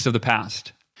mistakes of the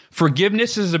past.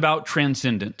 Forgiveness is about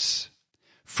transcendence.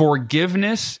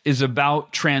 Forgiveness is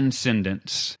about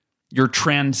transcendence. You're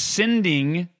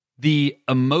transcending the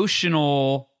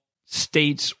emotional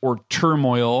states or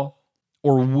turmoil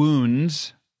or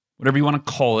wounds, whatever you want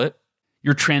to call it.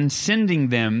 You're transcending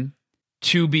them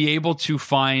to be able to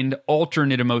find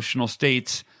alternate emotional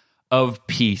states of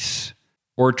peace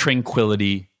or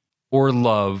tranquility or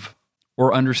love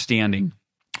or understanding.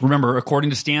 Remember, according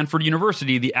to Stanford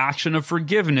University, the action of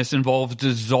forgiveness involves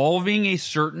dissolving a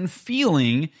certain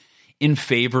feeling in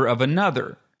favor of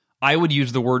another. I would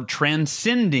use the word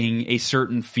transcending a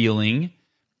certain feeling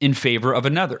in favor of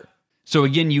another. So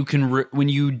again, you can when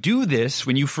you do this,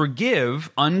 when you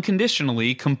forgive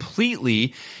unconditionally,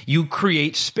 completely, you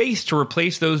create space to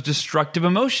replace those destructive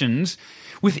emotions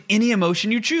with any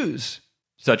emotion you choose,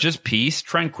 such as peace,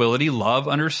 tranquility, love,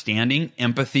 understanding,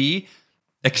 empathy,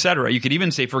 etc. You could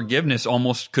even say forgiveness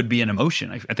almost could be an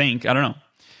emotion. I think. I don't know.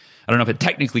 I don't know if it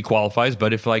technically qualifies,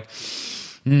 but if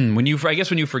when you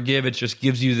forgive, it just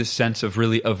gives you this sense of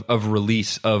of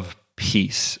release, of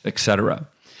peace, etc.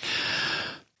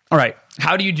 All right.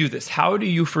 How do you do this? How do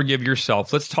you forgive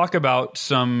yourself? Let's talk about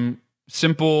some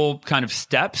simple kind of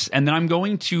steps, and then I'm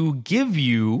going to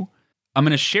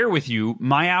share with you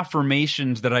my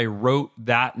affirmations that I wrote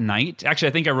that night. Actually,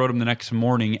 I think I wrote them the next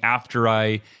morning after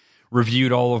I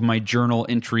reviewed all of my journal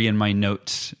entry and my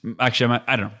notes. Actually,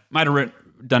 I don't know. Might have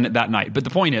done it that night. But the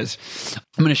point is,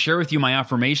 I'm going to share with you my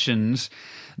affirmations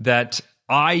that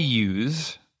I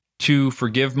use to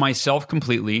forgive myself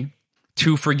completely,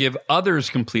 to forgive others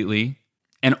completely,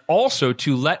 and also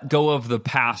to let go of the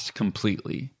past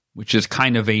completely, which is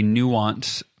kind of a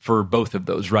nuance for both of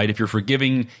those, right? If you're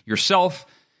forgiving yourself,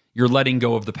 you're letting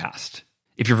go of the past.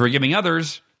 If you're forgiving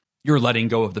others, you're letting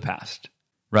go of the past,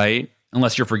 right?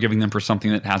 Unless you're forgiving them for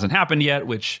something that hasn't happened yet,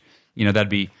 which,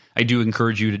 I do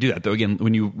encourage you to do that. Though again,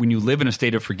 when you live in a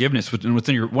state of forgiveness, within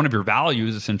one of your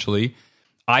values, essentially,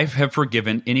 I have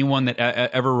forgiven anyone that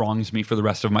ever wrongs me for the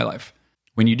rest of my life.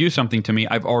 When you do something to me,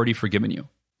 I've already forgiven you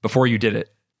before you did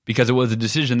it, because it was a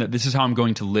decision that this is how I'm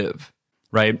going to live,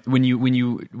 right? When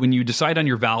you decide on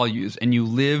your values and you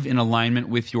live in alignment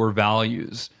with your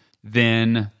values,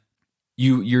 then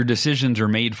your decisions are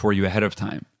made for you ahead of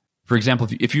time. For example,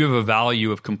 if you have a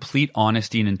value of complete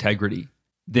honesty and integrity,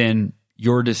 then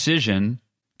your decision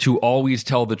to always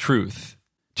tell the truth,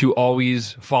 to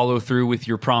always follow through with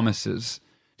your promises,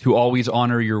 to always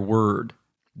honor your word,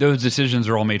 those decisions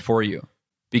are all made for you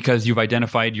because you've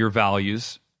identified your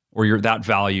values or that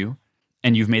value,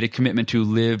 and you've made a commitment to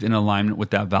live in alignment with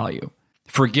that value.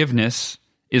 Forgiveness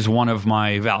is one of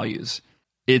my values.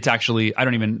 It's actually, I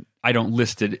don't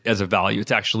list it as a value.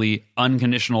 It's actually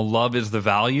unconditional love is the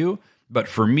value. But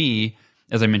for me,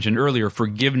 as I mentioned earlier,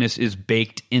 forgiveness is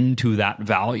baked into that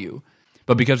value.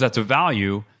 But because that's a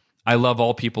value, I love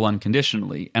all people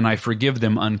unconditionally, and I forgive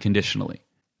them unconditionally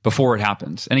before it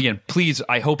happens. And again, please,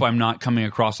 I hope I'm not coming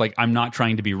across like I'm not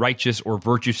trying to be righteous or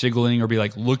virtue signaling or be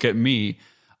like, look at me.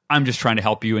 I'm just trying to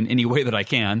help you in any way that I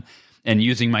can. And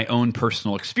using my own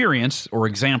personal experience or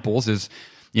examples is,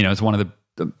 it's one of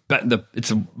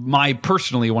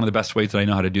personally one of the best ways that I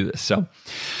know how to do this. So,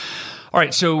 all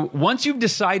right. So once you've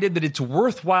decided that it's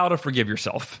worthwhile to forgive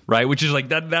yourself, right? Which is like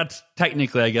that's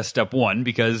technically, I guess, step one,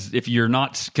 because if you're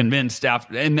not convinced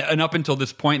and up until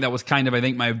this point, that was kind of, I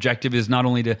think my objective is not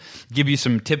only to give you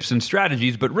some tips and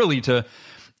strategies, but really to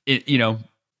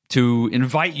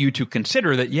invite you to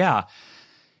consider that,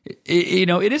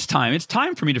 it is time. It's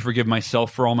time for me to forgive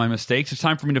myself for all my mistakes. It's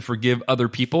time for me to forgive other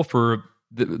people for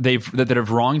that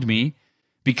have wronged me,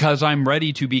 because I'm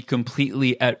ready to be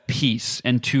completely at peace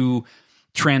and to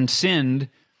transcend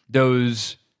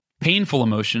those painful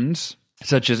emotions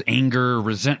such as anger,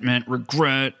 resentment,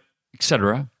 regret,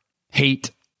 etc.,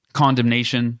 hate,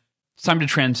 condemnation. It's time to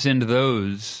transcend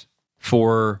those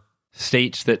for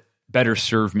states that better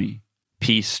serve me.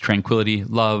 Peace, tranquility,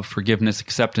 love, forgiveness,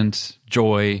 acceptance,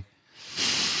 joy,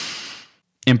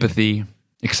 empathy,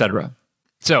 etc.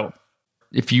 So,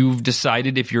 if you've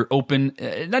decided, if you're open,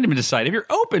 not even decided, if you're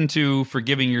open to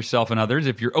forgiving yourself and others,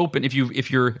 if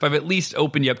I've at least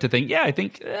opened you up to think, yeah, I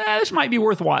think this might be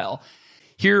worthwhile.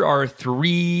 Here are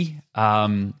 3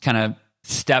 kind of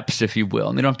steps, if you will,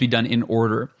 and they don't have to be done in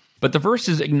order. But the first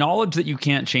is acknowledge that you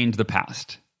can't change the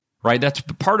past, right? That's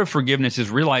part of forgiveness, is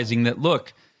realizing that,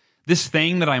 look, this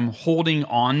thing that I'm holding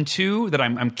on to, that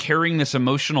I'm carrying this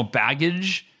emotional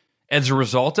baggage as a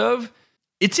result of,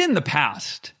 it's in the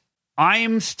past.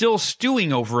 I'm still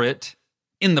stewing over it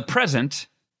in the present,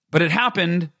 but it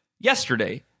happened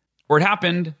yesterday, or it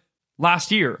happened last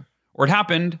year, or it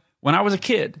happened when I was a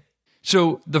kid.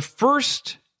 So the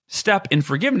first step in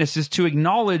forgiveness is to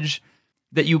acknowledge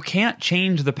that you can't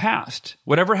change the past.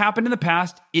 Whatever happened in the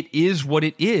past, it is what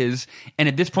it is. And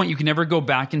at this point, you can never go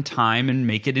back in time and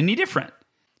make it any different.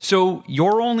 So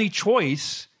your only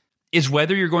choice is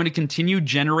whether you're going to continue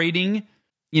generating,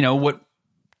 what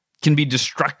can be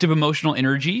destructive emotional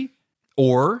energy,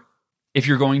 or if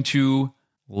you're going to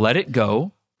let it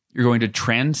go, you're going to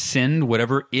transcend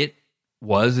whatever it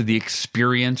was, the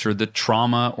experience or the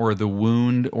trauma or the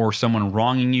wound or someone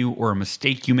wronging you or a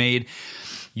mistake you made.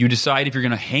 You decide if you're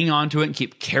going to hang on to it and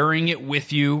keep carrying it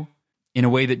with you in a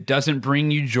way that doesn't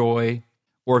bring you joy,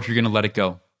 or if you're going to let it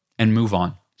go and move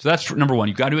on. So that's number one.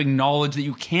 You've got to acknowledge that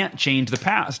you can't change the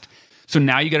past. So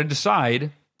now you got to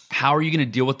decide, how are you going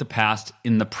to deal with the past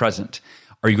in the present?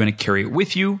 Are you going to carry it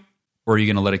with you, or are you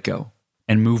going to let it go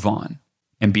and move on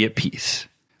and be at peace?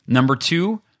 Number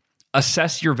 2,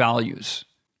 assess your values.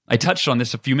 I touched on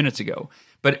this a few minutes ago,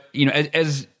 but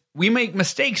as we make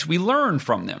mistakes, we learn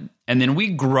from them, and then we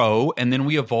grow, and then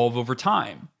we evolve over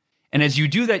time. And as you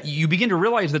do that, you begin to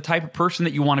realize the type of person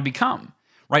that you want to become,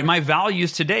 right? My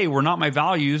values today were not my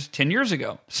values 10 years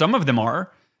ago. Some of them are,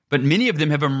 but many of them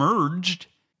have emerged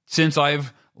since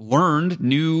I've learned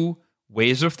new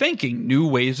ways of thinking, new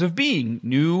ways of being,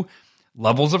 new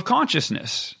levels of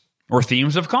consciousness or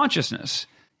themes of consciousness.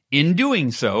 In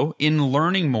doing so, in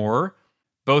learning more,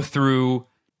 both through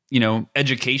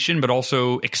education, but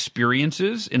also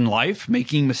experiences in life,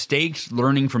 making mistakes,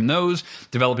 learning from those,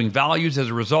 developing values as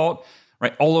a result,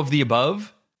 right? All of the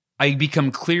above, I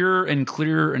become clearer and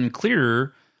clearer and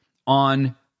clearer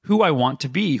on who I want to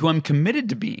be, who I'm committed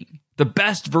to being, the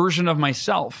best version of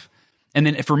myself. And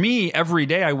then for me, every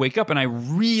day I wake up and I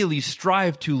really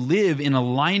strive to live in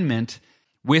alignment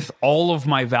with all of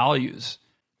my values.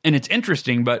 And it's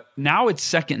interesting, but now it's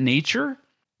second nature.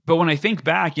 But when I think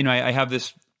back, I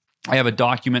have a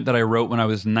document that I wrote when I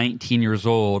was 19 years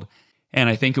old, and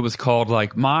I think it was called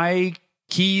My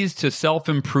Keys to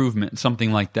Self-Improvement,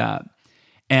 something like that.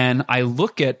 And I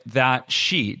look at that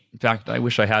sheet. In fact, I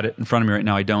wish I had it in front of me right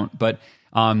now. I don't, but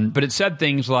it said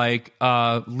things like,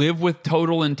 live with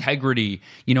total integrity,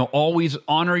 always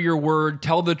honor your word,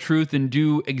 tell the truth, and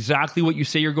do exactly what you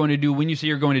say you're going to do when you say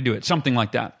you're going to do it, something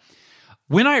like that.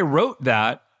 When I wrote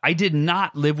that, I did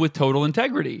not live with total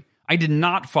integrity. I did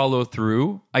not follow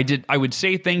through. I would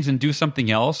say things and do something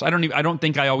else. I don't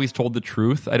think I always told the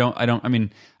truth.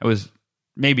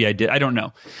 Maybe I did. I don't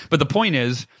know. But the point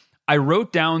is, I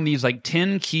wrote down these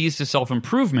 10 keys to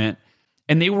self-improvement,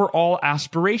 and they were all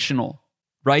aspirational,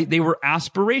 right? They were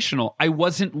aspirational. I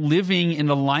wasn't living in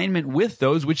alignment with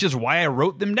those, which is why I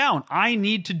wrote them down. I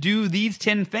need to do these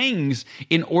 10 things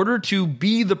in order to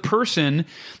be the person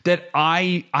that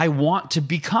I want to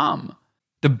become,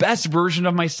 the best version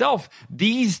of myself.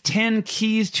 These 10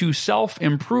 keys to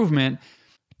self-improvement,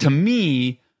 to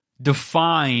me,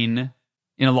 define,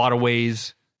 in a lot of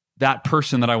ways, that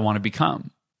person that I want to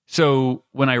become. So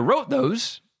when I wrote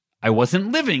those, I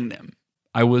wasn't living them.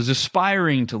 I was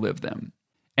aspiring to live them.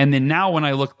 And then now when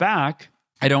I look back,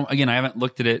 I haven't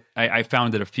looked at it. I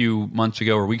found it a few months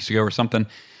ago or weeks ago or something,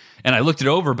 and I looked it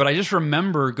over, but I just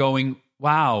remember going,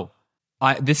 wow,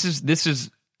 this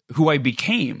is who I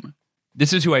became.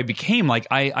 This is who I became.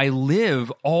 I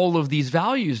live all of these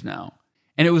values now.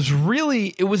 And it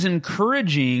was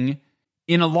encouraging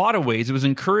in a lot of ways. It was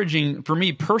encouraging for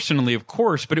me personally, of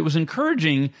course, but it was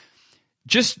encouraging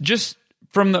just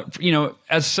from the,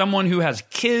 as someone who has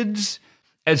kids,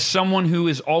 as someone who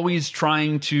is always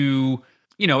trying to,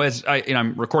 as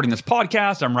I'm recording this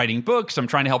podcast, I'm writing books, I'm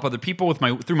trying to help other people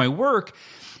through my work.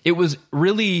 It was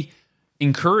really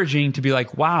encouraging to be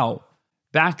like, wow,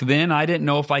 back then I didn't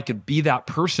know if I could be that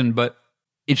person, but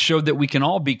it showed that we can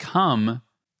all become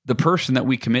the person that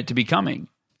we commit to becoming.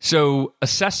 So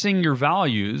assessing your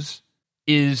values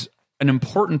is an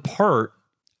important part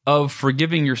of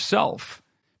forgiving yourself,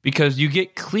 because you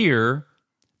get clear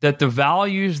that the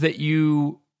values that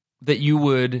you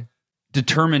would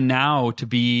determine now to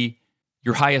be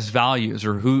your highest values,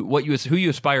 or who you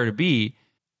aspire to be,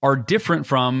 are different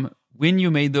from when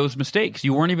you made those mistakes.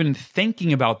 You weren't even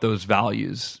thinking about those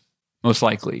values, most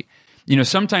likely.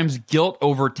 Sometimes guilt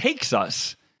overtakes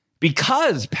us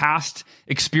because past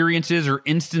experiences or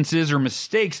instances or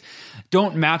mistakes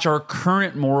don't match our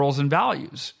current morals and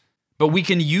values. But we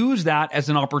can use that as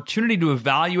an opportunity to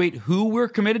evaluate who we're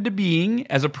committed to being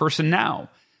as a person now.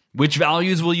 Which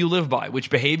values will you live by? Which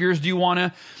behaviors do you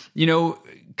want to,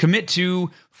 commit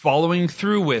to following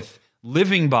through with,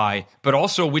 living by? But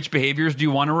also, which behaviors do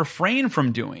you want to refrain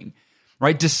from doing,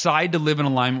 right? Decide to live in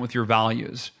alignment with your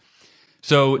values.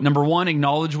 So number 1,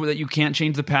 acknowledge that you can't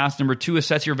change the past. Number 2,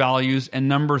 assess your values. And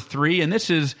number 3, and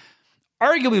this is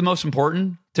arguably the most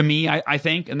important to me, I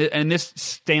think, and this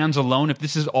stands alone. If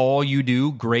this is all you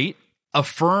do, great.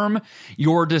 Affirm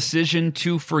your decision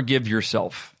to forgive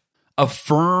yourself.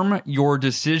 Affirm your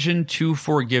decision to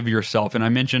forgive yourself. And I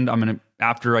mentioned,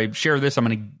 after I share this, I'm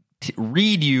going to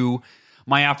read you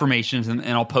my affirmations, and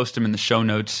I'll post them in the show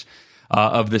notes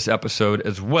of this episode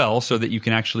as well, so that you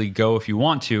can actually go if you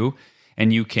want to,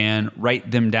 and you can write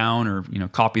them down or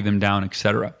copy them down,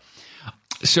 etc.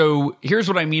 So here's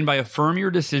what I mean by affirm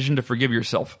your decision to forgive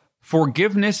yourself.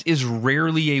 Forgiveness is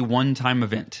rarely a one-time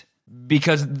event,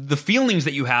 because the feelings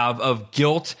that you have of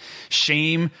guilt,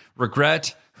 shame,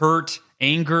 regret, hurt,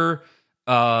 anger,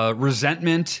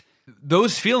 resentment,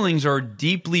 those feelings are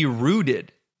deeply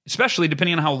rooted, especially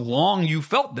depending on how long you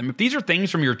felt them. If these are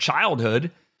things from your childhood,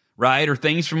 right, or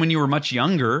things from when you were much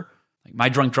younger, like my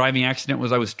drunk driving accident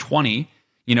was I was 20.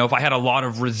 If I had a lot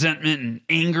of resentment and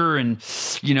anger and,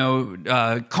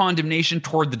 condemnation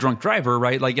toward the drunk driver,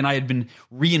 right? And I had been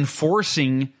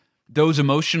reinforcing those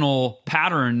emotional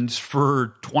patterns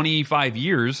for 25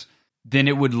 years, then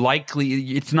it would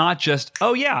it's not just,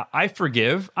 oh yeah, I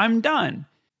forgive, I'm done.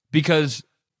 Because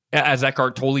as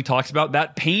Eckhart Tolle talks about,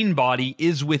 that pain body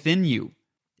is within you.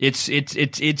 It's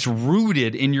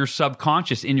rooted in your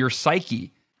subconscious, in your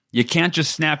psyche. You can't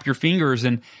just snap your fingers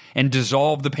and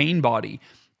dissolve the pain body.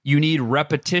 You need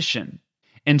repetition.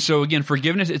 And so again,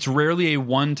 forgiveness, it's rarely a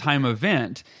one-time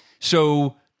event.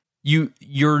 So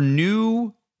your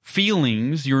new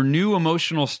feelings, your new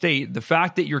emotional state, the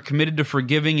fact that you're committed to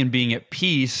forgiving and being at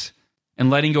peace and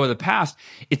letting go of the past,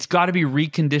 it's got to be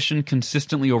reconditioned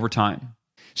consistently over time.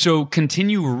 So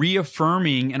continue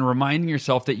reaffirming and reminding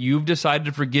yourself that you've decided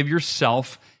to forgive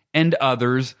yourself and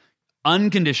others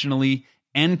unconditionally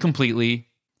and completely,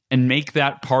 and make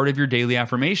that part of your daily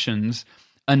affirmations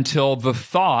until the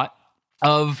thought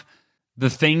of the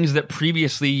things that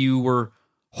previously you were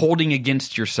holding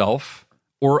against yourself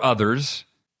or others,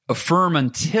 affirm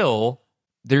until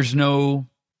there's no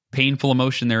painful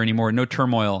emotion there anymore, no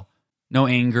turmoil, no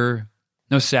anger,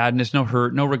 no sadness, no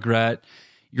hurt, no regret.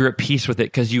 You're at peace with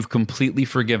it because you've completely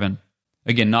forgiven.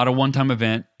 Again, not a one-time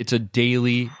event. It's a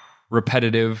daily,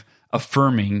 repetitive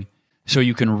affirming, so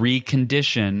you can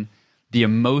recondition the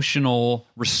emotional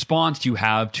response you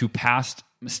have to past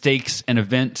mistakes and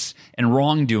events and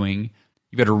wrongdoing.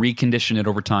 You've got to recondition it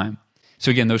over time.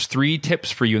 So again, those 3 tips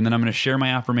for you, and then I'm going to share my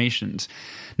affirmations.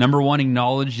 Number 1,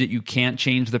 acknowledge that you can't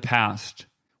change the past.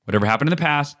 Whatever happened in the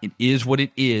past, it is what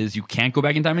it is. You can't go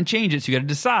back in time and change it. So you got to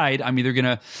decide, I'm either going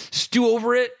to stew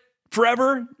over it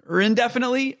forever or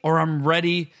indefinitely, or I'm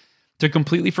ready to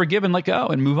completely forgive and let go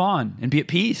and move on and be at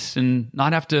peace and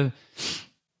not have to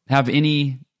have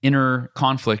any inner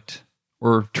conflict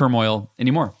or turmoil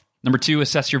anymore. Number 2,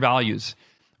 assess your values,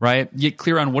 right? Get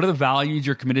clear on what are the values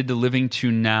you're committed to living to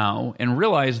now, and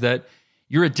realize that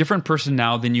you're a different person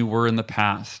now than you were in the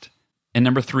past. And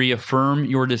number 3, affirm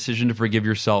your decision to forgive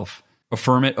yourself.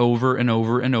 Affirm it over and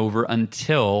over and over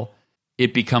until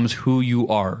it becomes who you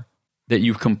are, that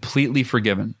you've completely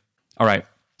forgiven. All right,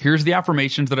 here's the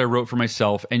affirmations that I wrote for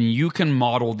myself, and you can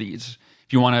model these.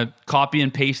 If you want to copy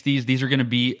and paste these are going to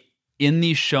be in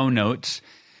the show notes.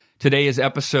 Today is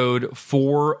episode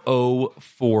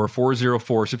 404. So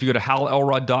if you go to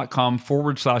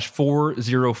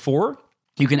halelrod.com/404,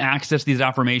 you can access these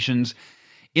affirmations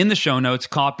in the show notes,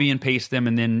 copy and paste them,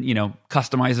 and then,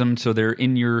 customize them so they're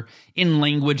in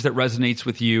language that resonates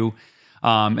with you.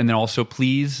 And then also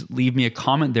please leave me a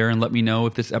comment there and let me know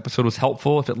if this episode was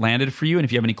helpful, if it landed for you. And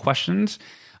if you have any questions,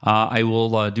 I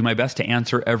will do my best to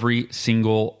answer every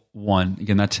single one.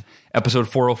 Again, that's episode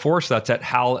 404. So that's at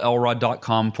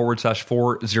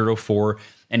halelrod.com/404.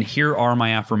 And here are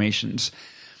my affirmations.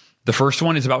 The first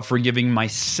one is about forgiving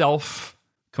myself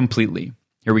completely.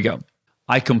 Here we go.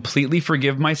 I completely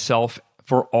forgive myself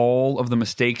for all of the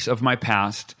mistakes of my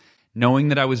past, knowing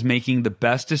that I was making the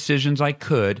best decisions I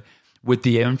could with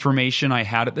the information I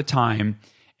had at the time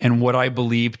and what I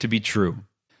believed to be true.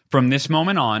 From this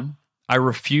moment on, I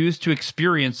refuse to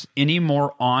experience any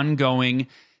more ongoing,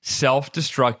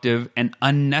 self-destructive, and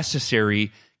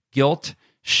unnecessary guilt,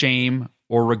 shame,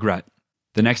 or regret.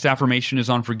 The next affirmation is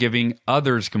on forgiving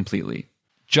others completely.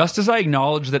 Just as I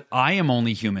acknowledge that I am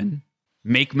only human,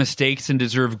 make mistakes, and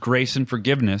deserve grace and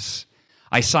forgiveness,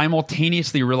 I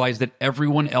simultaneously realize that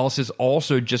everyone else is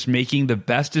also just making the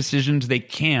best decisions they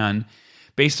can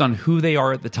based on who they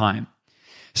are at the time.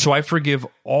 So I forgive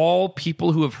all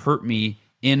people who have hurt me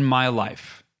in my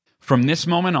life. From this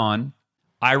moment on,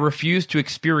 I refuse to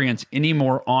experience any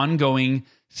more ongoing,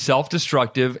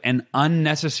 self-destructive, and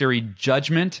unnecessary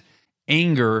judgment,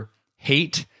 anger,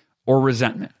 hate, or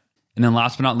resentment. And then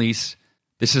last but not least,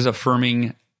 this is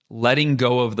affirming letting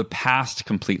go of the past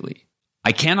completely.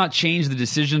 I cannot change the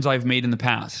decisions I've made in the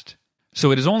past.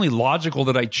 So it is only logical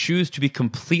that I choose to be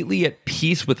completely at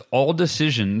peace with all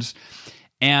decisions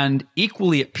and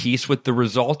equally at peace with the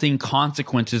resulting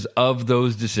consequences of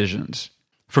those decisions.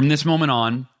 From this moment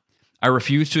on, I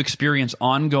refuse to experience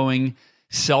ongoing,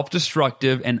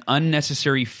 self-destructive, and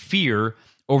unnecessary fear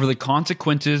over the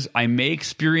consequences I may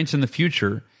experience in the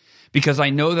future, because I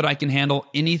know that I can handle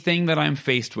anything that I'm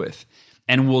faced with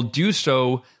and will do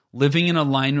so living in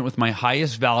alignment with my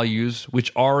highest values,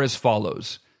 which are as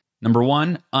follows. Number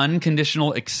 1,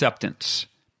 unconditional acceptance,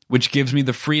 which gives me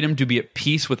the freedom to be at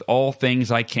peace with all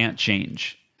things I can't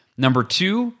change. Number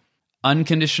 2,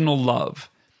 unconditional love,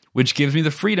 which gives me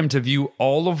the freedom to view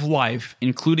all of life,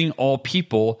 including all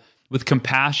people, with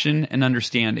compassion and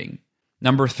understanding.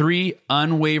 Number 3,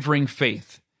 unwavering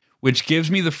faith, which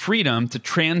gives me the freedom to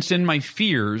transcend my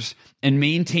fears and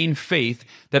maintain faith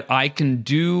that I can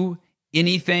do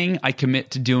anything I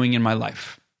commit to doing in my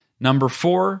life. Number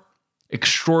 4,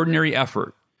 extraordinary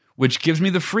effort, which gives me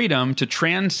the freedom to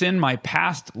transcend my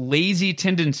past lazy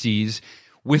tendencies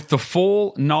with the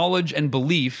full knowledge and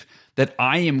belief that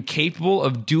I am capable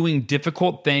of doing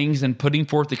difficult things and putting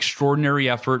forth extraordinary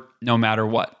effort no matter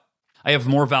what. I have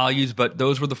more values, but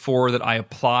those were the 4 that I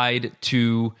applied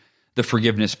to the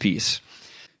forgiveness piece.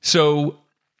 So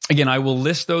again, I will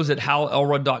list those at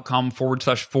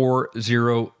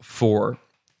halelrod.com/404.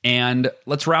 And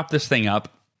let's wrap this thing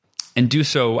up. And do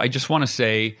so, I just want to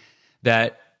say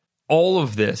that all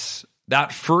of this,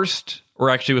 that first, or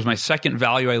actually it was my second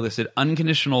value I listed,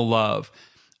 unconditional love,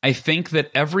 I think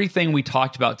that everything we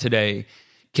talked about today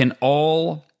can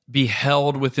all be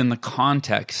held within the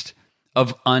context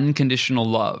of unconditional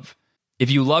love. If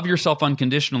you love yourself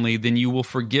unconditionally, then you will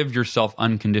forgive yourself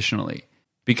unconditionally.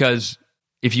 Because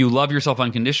if you love yourself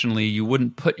unconditionally, you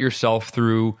wouldn't put yourself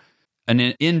through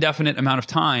an indefinite amount of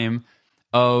time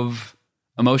of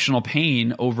emotional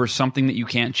pain over something that you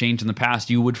can't change in the past.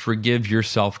 You would forgive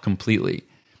yourself completely.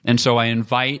 And so I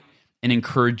invite and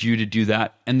encourage you to do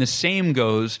that. And the same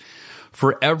goes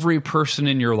for every person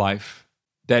in your life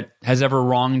that has ever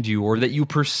wronged you or that you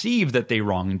perceive that they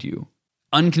wronged you.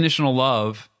 Unconditional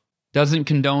love doesn't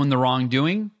condone the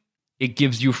wrongdoing. It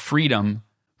gives you freedom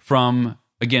from,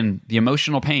 again, the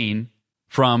emotional pain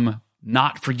from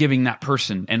not forgiving that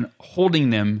person and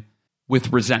holding them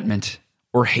with resentment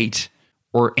or hate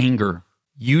or anger.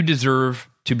 You deserve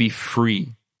to be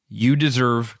free. You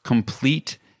deserve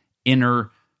complete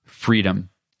inner freedom.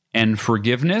 And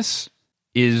forgiveness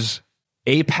is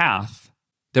a path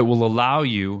that will allow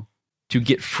you to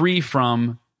get free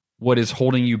from what is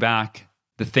holding you back,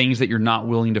 the things that you're not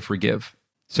willing to forgive.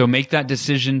 So make that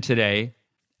decision today.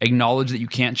 Acknowledge that you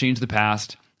can't change the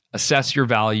past. Assess your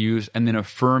values, and then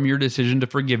affirm your decision to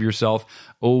forgive yourself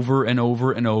over and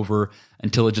over and over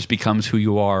until it just becomes who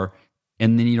you are.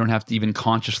 And then you don't have to even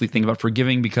consciously think about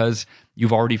forgiving because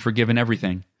you've already forgiven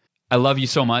everything. I love you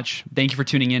so much. Thank you for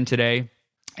tuning in today.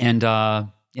 And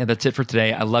that's it for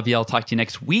today. I love you. I'll talk to you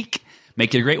next week.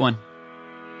 Make it a great one.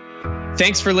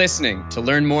 Thanks for listening. To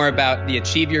learn more about the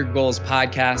Achieve Your Goals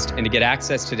podcast and to get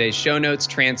access to today's show notes,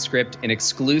 transcript, and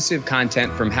exclusive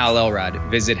content from Hal Elrod,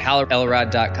 visit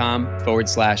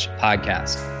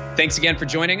halelrod.com/podcast. Thanks again for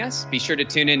joining us. Be sure to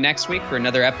tune in next week for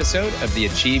another episode of the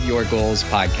Achieve Your Goals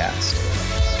podcast.